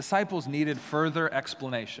the disciples needed further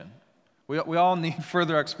explanation. We all need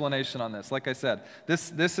further explanation on this. Like I said,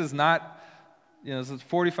 this is not, this is a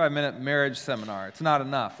 45-minute marriage seminar. It's not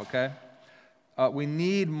enough, okay? We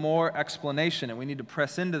need more explanation, and we need to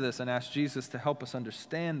press into this and ask Jesus to help us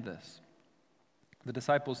understand this. The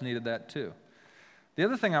disciples needed that too. The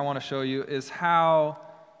other thing I want to show you is how,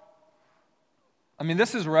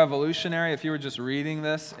 this is revolutionary if you were just reading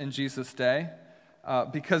this in Jesus' day,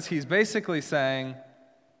 because he's basically saying,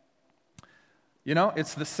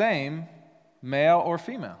 it's the same, male or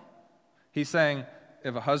female. He's saying,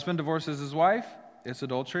 if a husband divorces his wife, it's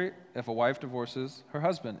adultery. If a wife divorces her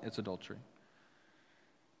husband, it's adultery.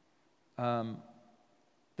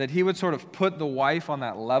 That he would sort of put the wife on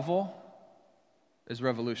that level is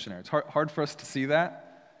revolutionary. It's hard for us to see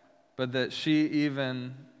that, but that she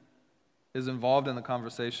even is involved in the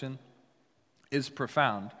conversation is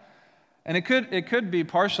profound. And it could be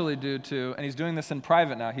partially due to, and he's doing this in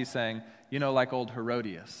private now, he's saying, like old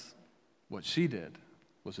Herodias, what she did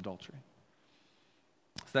was adultery.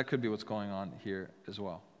 So that could be what's going on here as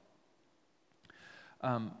well.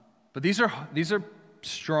 But these are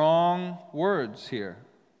strong words here.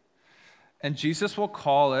 And Jesus will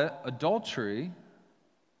call it adultery.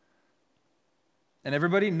 And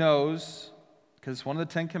everybody knows, because it's one of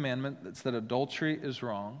the 10 Commandments, that adultery is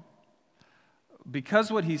wrong.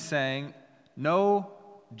 Because what he's saying, no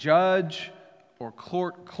judge or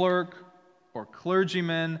clerk or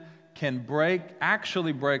clergyman can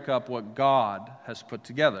actually break up what God has put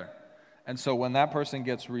together. And so when that person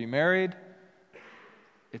gets remarried,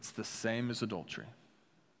 it's the same as adultery.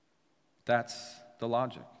 That's the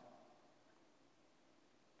logic.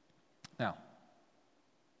 Now,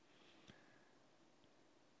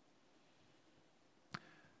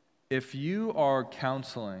 if you are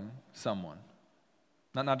counseling someone,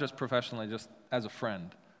 not just professionally, just as a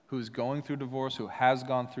friend, who's going through divorce, who has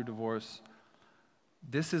gone through divorce,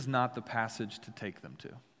 this is not the passage to take them to.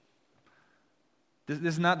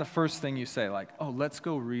 This is not the first thing you say, like, oh, let's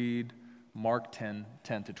go read Mark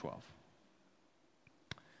 10:10-12.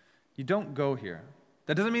 You don't go here.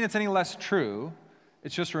 That doesn't mean it's any less true.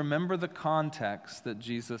 It's just remember the context that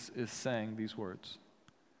Jesus is saying these words.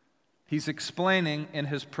 He's explaining in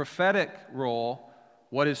his prophetic role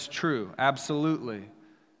what is true, absolutely,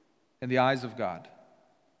 in the eyes of God.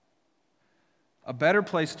 a better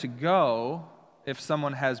place to go if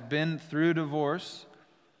someone has been through divorce,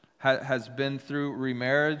 has been through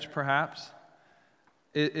remarriage perhaps,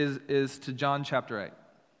 is to John chapter 8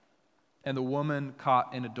 and the woman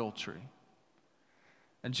caught in adultery.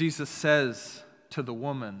 And Jesus says to the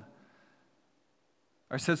woman,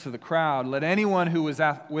 or says to the crowd, let anyone who is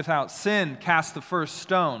without sin cast the first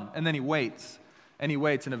stone. And then he waits, and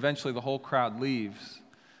eventually the whole crowd leaves.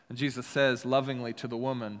 And Jesus says lovingly to the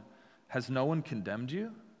woman, has no one condemned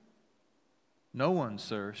you? No one,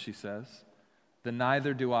 sir, she says. Then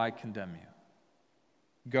neither do I condemn you.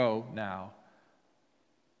 Go now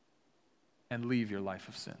and leave your life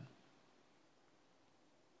of sin.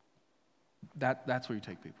 That's where you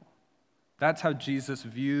take people. That's how Jesus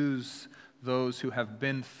views those who have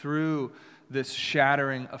been through this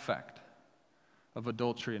shattering effect of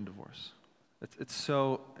adultery and divorce. It's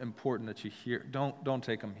so important that you hear. Don't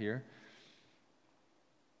take them here.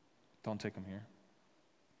 Don't take them here.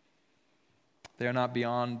 They are not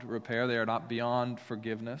beyond repair. They are not beyond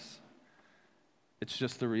forgiveness. It's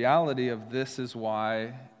just the reality of this is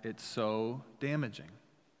why it's so damaging.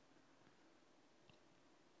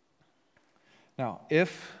 Now,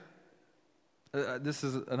 if, this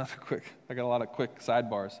is another I got a lot of quick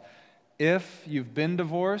sidebars. If you've been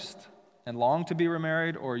divorced and long to be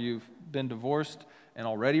remarried, or you've been divorced and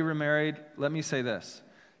already remarried, let me say this.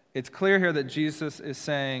 It's clear here that Jesus is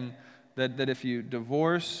saying that if you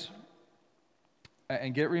divorce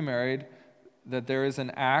and get remarried, that there is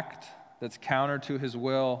an act that's counter to his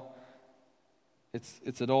will.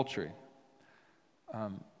 It's adultery.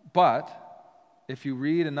 But if you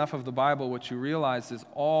read enough of the Bible, what you realize is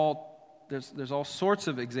there's all sorts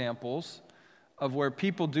of examples of where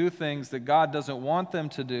people do things that God doesn't want them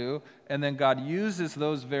to do, and then God uses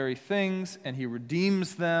those very things and he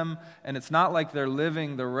redeems them, and it's not like they're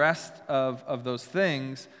living the rest of those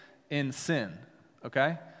things in sin,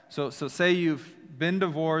 okay? So say you've been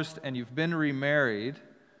divorced and you've been remarried,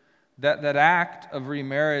 that act of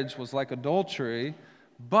remarriage was like adultery,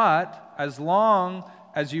 but as long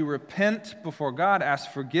as you repent before God,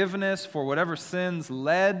 ask forgiveness for whatever sins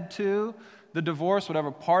led to the divorce,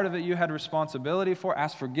 whatever part of it you had responsibility for,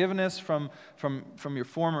 ask forgiveness from your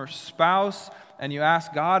former spouse, and you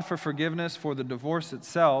ask God for forgiveness for the divorce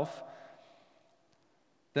itself,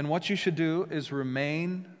 then what you should do is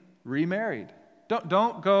remain remarried.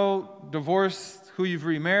 Don't go divorce who you've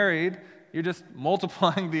remarried. You're just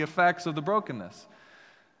multiplying the effects of the brokenness.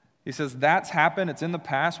 He says that's happened. It's in the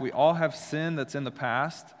past. We all have sin that's in the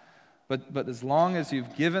past. But as long as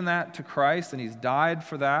you've given that to Christ and he's died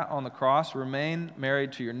for that on the cross, remain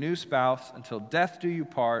married to your new spouse until death do you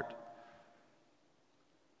part,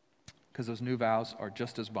 because those new vows are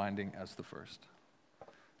just as binding as the first.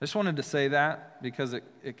 I just wanted to say that because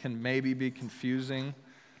it can maybe be confusing.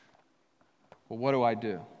 Well, what do I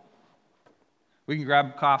do? We can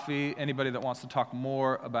grab coffee. Anybody that wants to talk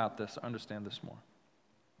more about this, understand this more.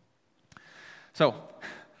 So,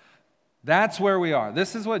 that's where we are.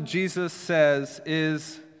 This is what Jesus says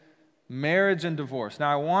is marriage and divorce.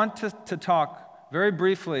 Now, I want to talk very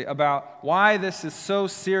briefly about why this is so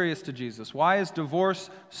serious to Jesus. Why is divorce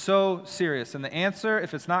so serious? And the answer,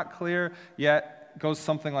 if it's not clear yet, goes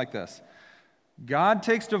something like this. God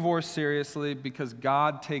takes divorce seriously because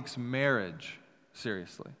God takes marriage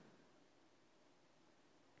seriously.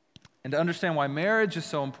 And to understand why marriage is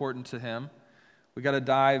so important to him, we got to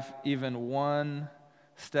dive even one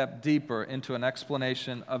step deeper into an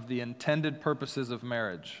explanation of the intended purposes of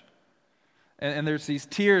marriage. And there's these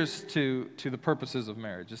tiers to the purposes of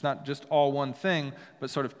marriage. It's not just all one thing, but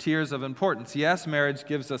sort of tiers of importance. Yes, marriage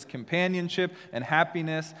gives us companionship and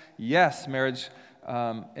happiness. Yes, marriage,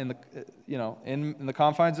 in the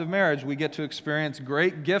confines of marriage, we get to experience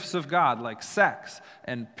great gifts of God like sex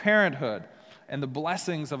and parenthood and the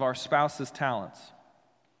blessings of our spouse's talents.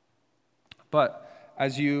 But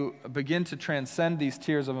as you begin to transcend these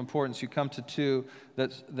tiers of importance, you come to two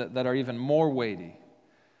that are even more weighty.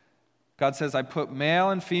 God says, I put male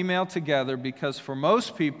and female together because for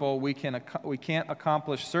most people, we can't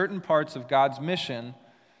accomplish certain parts of God's mission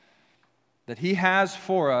that he has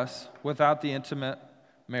for us without the intimate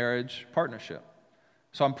marriage partnership.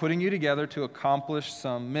 So I'm putting you together to accomplish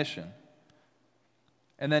some mission.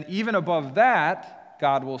 And then even above that,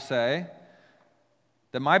 God will say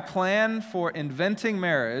that my plan for inventing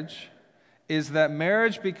marriage is that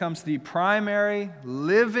marriage becomes the primary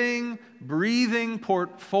living, breathing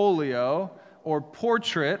portfolio or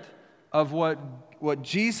portrait of what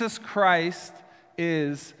Jesus Christ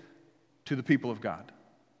is to the people of God.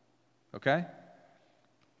 Okay?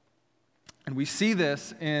 And we see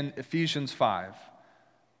this in Ephesians 5.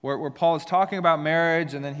 where Paul is talking about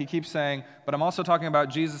marriage, and then he keeps saying, but I'm also talking about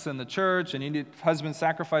Jesus and the church, and you need husbands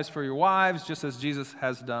sacrifice for your wives, just as Jesus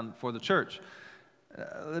has done for the church.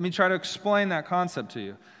 Let me try to explain that concept to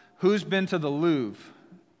you. Who's been to the Louvre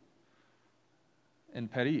in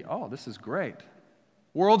Paris? Oh, this is great.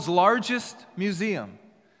 World's largest museum,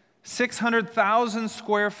 600,000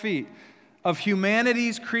 square feet of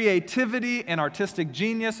humanity's creativity and artistic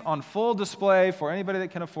genius on full display for anybody that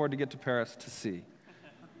can afford to get to Paris to see.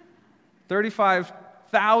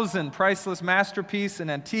 35,000 priceless masterpieces and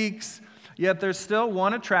antiques, yet there's still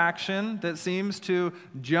one attraction that seems to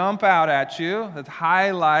jump out at you, that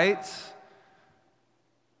highlights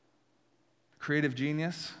the creative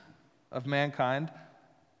genius of mankind.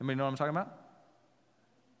 Anybody know what I'm talking about?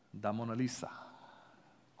 The Mona Lisa.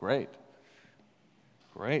 Great.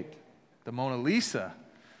 The Mona Lisa.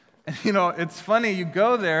 And it's funny, you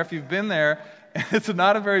go there, if you've been there, and it's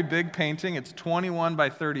not a very big painting. It's 21 by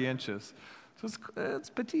 30 inches. So it's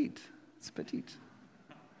petite.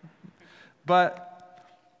 But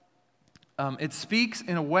it speaks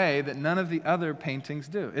in a way that none of the other paintings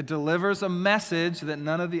do. It delivers a message that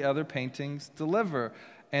none of the other paintings deliver.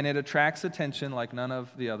 And it attracts attention like none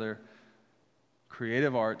of the other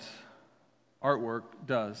creative artwork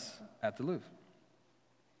does at the Louvre.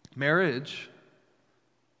 Marriage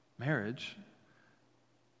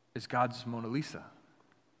is God's Mona Lisa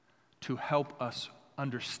to help us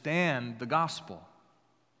understand the gospel,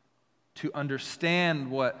 to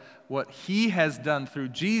understand what He has done through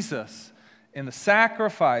Jesus in the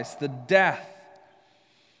sacrifice, the death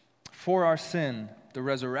for our sin, the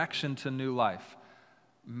resurrection to new life.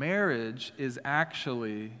 Marriage is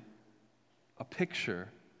actually a picture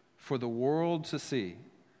for the world to see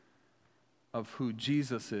of who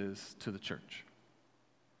Jesus is to the church.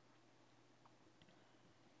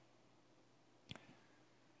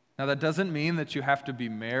 Now, that doesn't mean that you have to be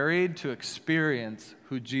married to experience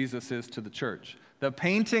who Jesus is to the church. The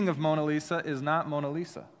painting of Mona Lisa is not Mona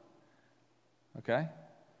Lisa. Okay?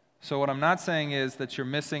 So what I'm not saying is that you're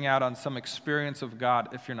missing out on some experience of God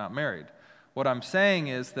if you're not married. What I'm saying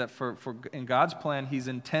is that in God's plan, He's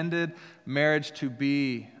intended marriage to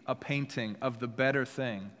be a painting of the better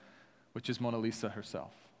thing, which is Mona Lisa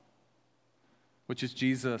herself, which is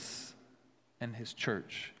Jesus and His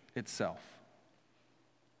church itself.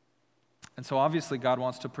 And so obviously God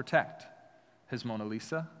wants to protect His Mona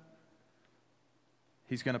Lisa.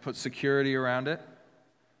 He's going to put security around it.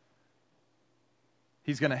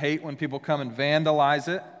 He's going to hate when people come and vandalize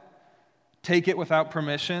it, take it without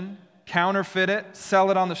permission, counterfeit it, sell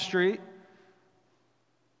it on the street.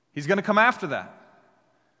 He's going to come after that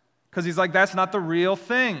because He's like, that's not the real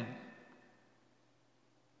thing.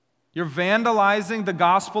 You're vandalizing the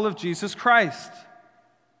gospel of Jesus Christ.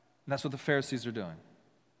 And that's what the Pharisees are doing.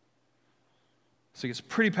 So He gets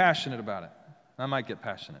pretty passionate about it. I might get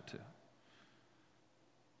passionate too.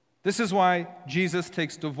 This is why Jesus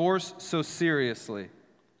takes divorce so seriously.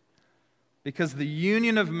 Because the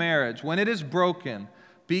union of marriage, when it is broken,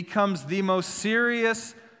 becomes the most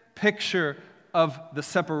serious picture of the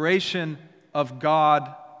separation of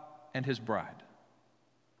God and His bride.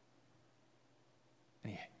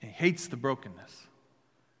 And he hates the brokenness.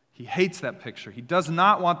 He hates that picture. He does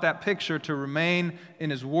not want that picture to remain in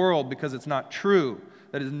His world because it's not true.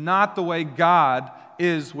 That is not the way God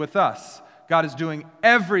is with us. God is doing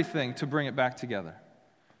everything to bring it back together.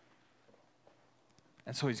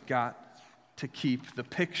 And so He's got to keep the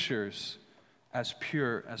pictures as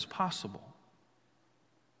pure as possible.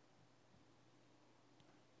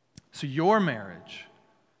 So your marriage,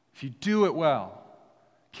 if you do it well,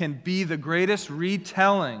 can be the greatest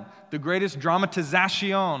retelling, the greatest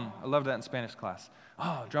dramatización. I love that in Spanish class.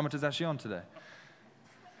 Oh, dramatización today.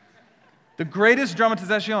 The greatest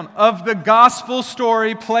dramatización of the gospel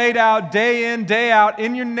story played out day in, day out,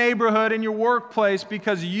 in your neighborhood, in your workplace,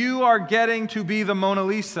 because you are getting to be the Mona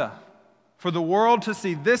Lisa for the world to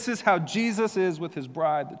see. This is how Jesus is with His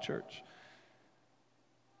bride, the church.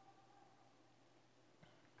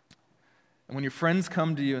 And when your friends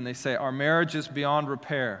come to you and they say, our marriage is beyond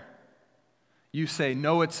repair, you say,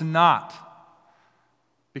 no, it's not.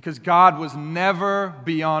 Because God was never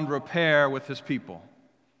beyond repair with His people.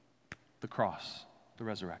 The cross, the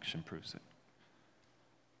resurrection proves it.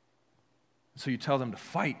 So you tell them to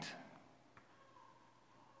fight.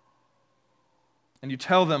 And you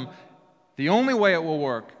tell them the only way it will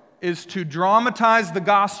work is to dramatize the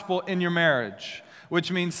gospel in your marriage,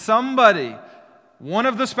 which means somebody, one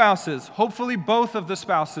of the spouses, hopefully both of the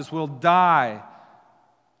spouses, will die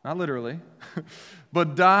not literally,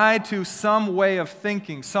 but die to some way of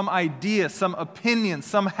thinking, some idea, some opinion,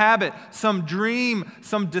 some habit, some dream,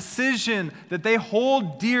 some decision that they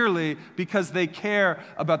hold dearly because they care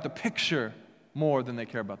about the picture more than they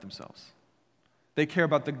care about themselves. They care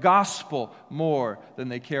about the gospel more than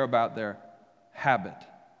they care about their habit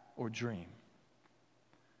or dream.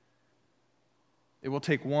 It will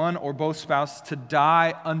take one or both spouses to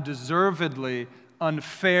die undeservedly,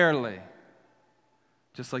 unfairly,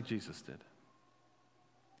 just like Jesus did.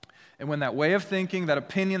 And when that way of thinking, that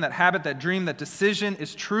opinion, that habit, that dream, that decision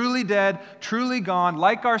is truly dead, truly gone,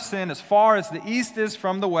 like our sin, as far as the east is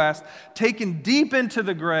from the west, taken deep into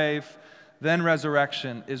the grave, then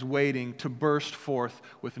resurrection is waiting to burst forth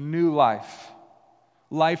with new life.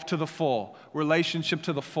 Life to the full, relationship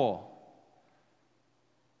to the full.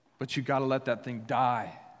 But you got to let that thing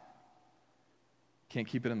die. Can't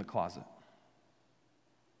keep it in the closet.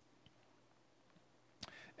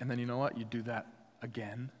 And then you know what? You do that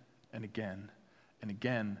again and again and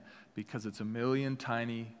again because it's a million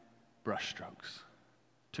tiny brushstrokes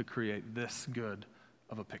to create this good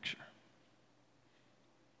of a picture.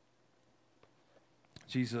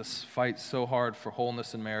 Jesus fights so hard for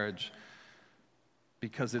wholeness in marriage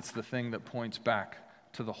because it's the thing that points back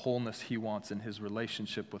to the wholeness he wants in his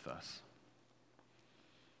relationship with us.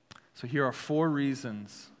 So here are 4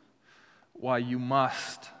 reasons why you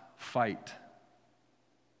must fight.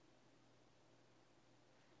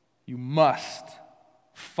 You must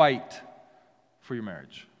fight for your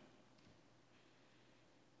marriage.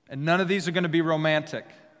 And none of these are going to be romantic.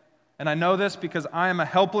 And I know this because I am a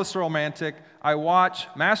helpless romantic. I watch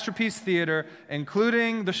Masterpiece Theater,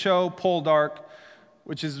 including the show Poldark,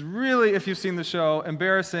 which is really, if you've seen the show,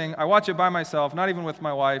 embarrassing. I watch it by myself, not even with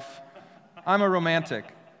my wife. I'm a romantic.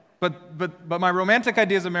 But my romantic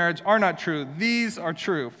ideas of marriage are not true. These are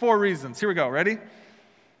true. 4 reasons. Here we go. Ready?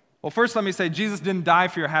 Well, first let me say, Jesus didn't die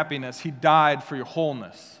for your happiness. He died for your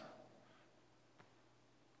wholeness.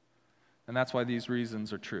 And that's why these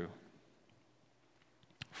reasons are true.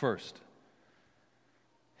 First,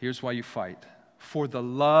 here's why you fight. For the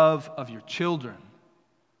love of your children.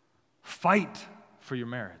 Fight for your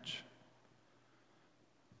marriage.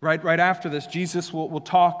 Right after this, Jesus will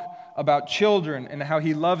talk about children and how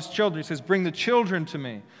he loves children. He says, bring the children to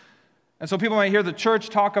me. And so people might hear the church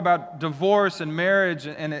talk about divorce and marriage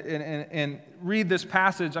and read this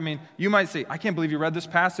passage. I mean, you might say, I can't believe you read this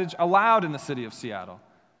passage aloud in the city of Seattle.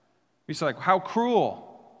 You say, like, how cruel.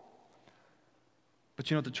 But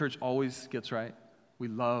you know what the church always gets right? We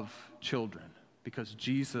love children because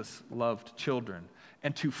Jesus loved children.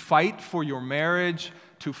 And to fight for your marriage,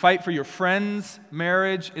 to fight for your friend's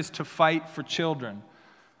marriage, is to fight for children.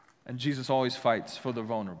 And Jesus always fights for the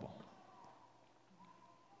vulnerable.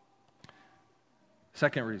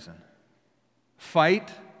 Second reason, fight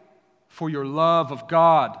for your love of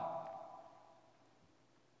God.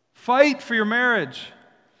 Fight for your marriage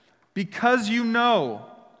because you know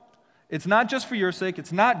it's not just for your sake,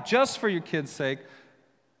 it's not just for your kids' sake,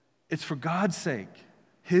 it's for God's sake.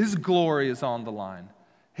 His glory is on the line.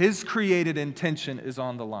 His created intention is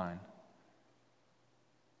on the line.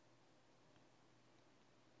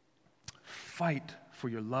 Fight for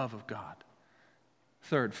your love of God.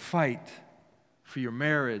 Third, fight for your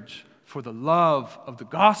marriage, for the love of the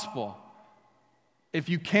gospel. If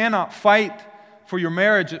you cannot fight for your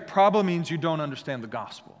marriage, it probably means you don't understand the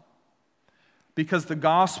gospel. Because the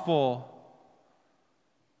gospel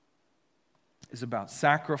is about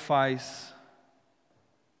sacrifice.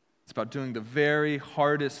 It's about doing the very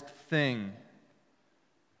hardest thing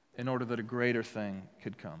in order that a greater thing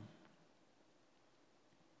could come.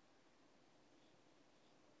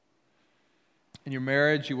 In your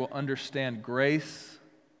marriage, you will understand grace,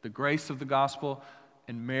 the grace of the gospel.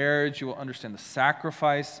 In marriage, you will understand the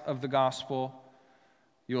sacrifice of the gospel.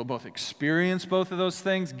 You will both experience both of those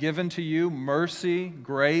things given to you, mercy,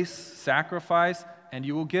 grace, sacrifice, and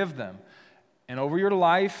you will give them. And over your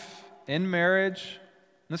life, in marriage,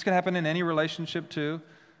 and this can happen in any relationship too,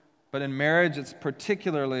 but in marriage it's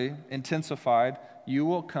particularly intensified, you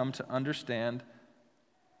will come to understand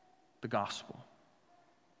the gospel.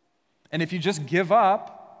 And if you just give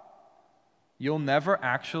up, you'll never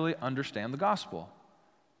actually understand the gospel.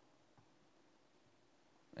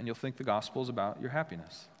 And you'll think the gospel is about your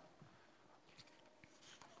happiness.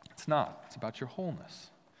 It's not. It's about your wholeness.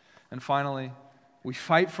 And finally, we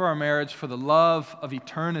fight for our marriage for the love of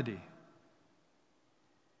eternity.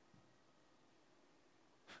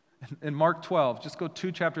 In Mark 12, just go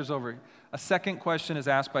 2 chapters over, a second question is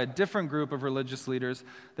asked by a different group of religious leaders.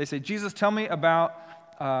 They say, Jesus, tell me about,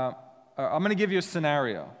 I'm going to give you a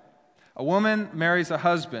scenario. A woman marries a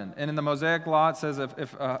husband, and in the Mosaic law it says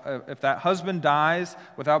if that husband dies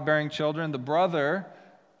without bearing children, the brother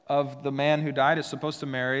of the man who died is supposed to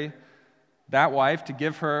marry that wife to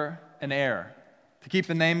give her an heir, to keep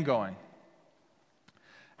the name going.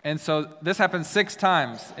 And so this happens 6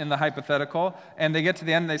 times in the hypothetical, and they get to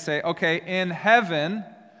the end and they say, okay, in heaven,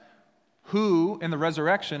 in the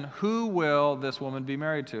resurrection, who will this woman be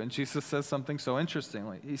married to? And Jesus says something so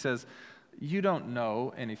interestingly. He says, you don't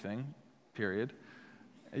know anything, period.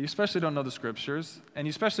 You especially don't know the scriptures, and you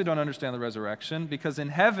especially don't understand the resurrection, because in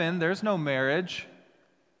heaven, there's no marriage.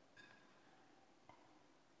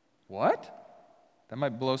 What? That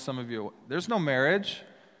might blow some of you away. There's no marriage.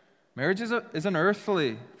 Marriage is an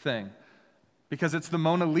earthly thing, because it's the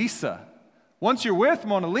Mona Lisa. Once you're with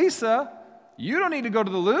Mona Lisa, you don't need to go to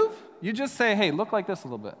the Louvre. You just say, hey, look like this a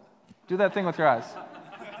little bit. Do that thing with your eyes.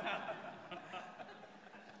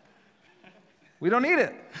 We don't need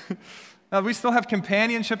it. Now, we still have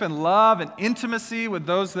companionship and love and intimacy with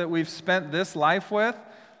those that we've spent this life with,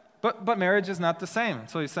 but marriage is not the same.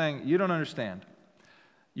 So he's saying, you don't understand.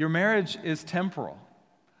 Your marriage is temporal.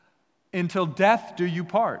 Until death do you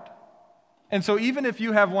part. And so even if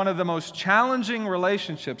you have one of the most challenging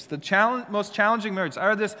relationships, most challenging marriage, I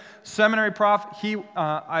heard this seminary prof,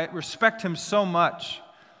 I respect him so much,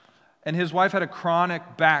 and his wife had a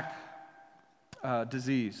chronic back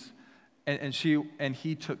disease, and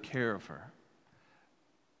he took care of her,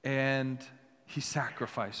 and he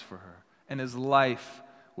sacrificed for her, and his life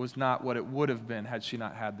was not what it would have been had she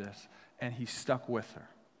not had this, and he stuck with her.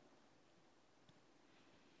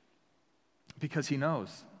 Because he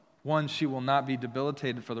knows, 1, she will not be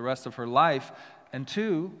debilitated for the rest of her life, and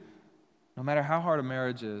 2, no matter how hard a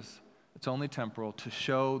marriage is, it's only temporal, to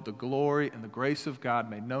show the glory and the grace of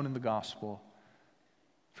God made known in the gospel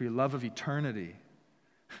for your love of eternity.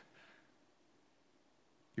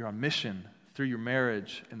 You're on mission through your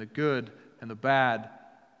marriage in the good and the bad,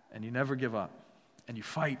 and you never give up, and you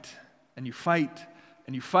fight, and you fight,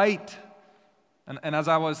 and you fight. And as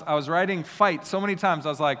I was writing fight so many times, I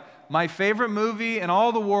was like, my favorite movie in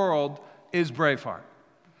all the world is Braveheart.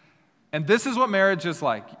 And this is what marriage is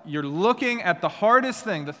like. You're looking at the hardest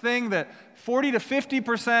thing, the thing that 40 to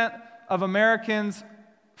 50% of Americans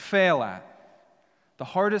fail at. The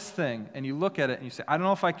hardest thing, and you look at it and you say, I don't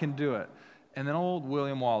know if I can do it. And then old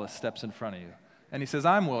William Wallace steps in front of you. And he says,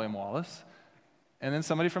 I'm William Wallace. And then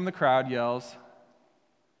somebody from the crowd yells,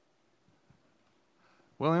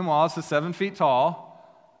 William Wallace is 7 feet tall.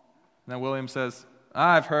 And then William says,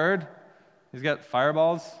 I've heard. He's got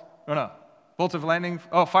fireballs. Oh, no. Bolts of lightning.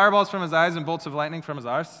 Oh, fireballs from his eyes and bolts of lightning from his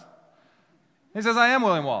arse. He says, I am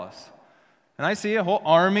William Wallace. And I see a whole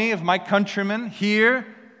army of my countrymen here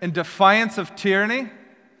in defiance of tyranny.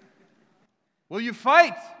 Will you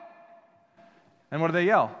fight? And what do they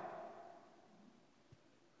yell?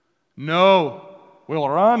 No, we'll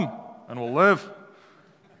run and we'll live.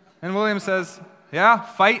 And William says, yeah,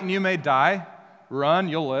 fight and you may die. Run,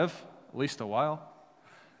 you'll live, at least a while.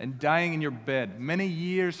 And dying in your bed many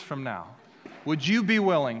years from now, would you be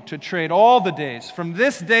willing to trade all the days from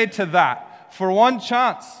this day to that for one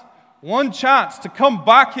chance to come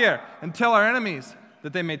back here and tell our enemies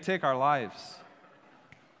that they may take our lives?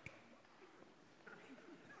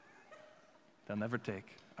 They'll never take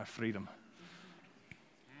our freedom.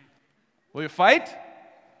 Will you fight?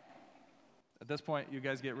 At this point, you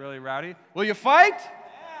guys get really rowdy. Will you fight?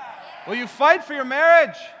 Yeah. Will you fight for your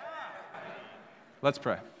marriage? Yeah. Let's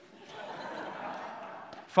pray.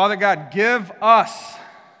 Father God, give us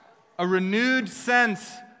a renewed sense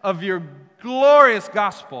of your glorious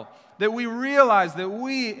gospel, that we realize that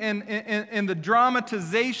we, in the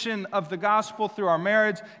dramatization of the gospel through our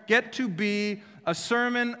marriage, get to be a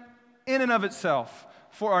sermon in and of itself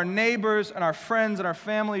for our neighbors and our friends and our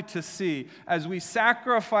family to see as we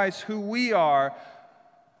sacrifice who we are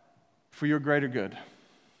for your greater good,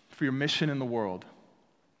 for your mission in the world,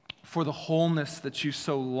 for the wholeness that you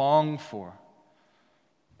so long for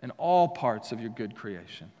in all parts of your good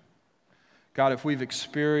creation. God, if we've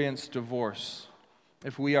experienced divorce,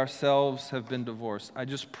 if we ourselves have been divorced, I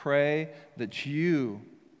just pray that you,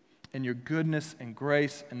 in your goodness and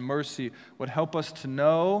grace and mercy, would help us to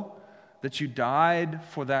know that you died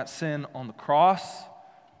for that sin on the cross,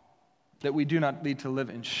 that we do not need to live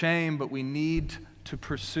in shame, but we need to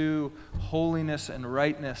pursue holiness and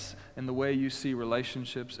rightness in the way you see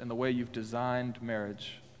relationships and the way you've designed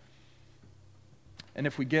marriage. And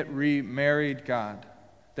if we get remarried, God,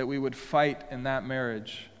 that we would fight in that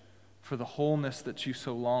marriage for the wholeness that you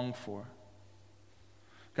so long for.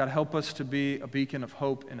 God, help us to be a beacon of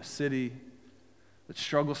hope in a city that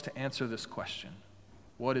struggles to answer this question.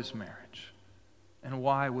 What is marriage? And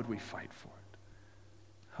why would we fight for it?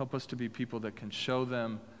 Help us to be people that can show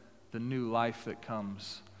them the new life that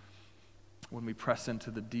comes when we press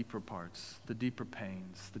into the deeper parts, the deeper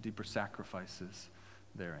pains, the deeper sacrifices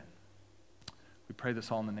therein. We pray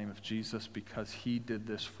this all in the name of Jesus because he did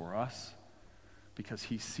this for us, because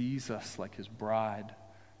he sees us like his bride,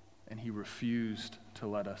 and he refused to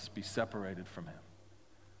let us be separated from him.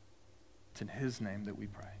 It's in his name that we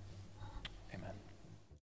pray.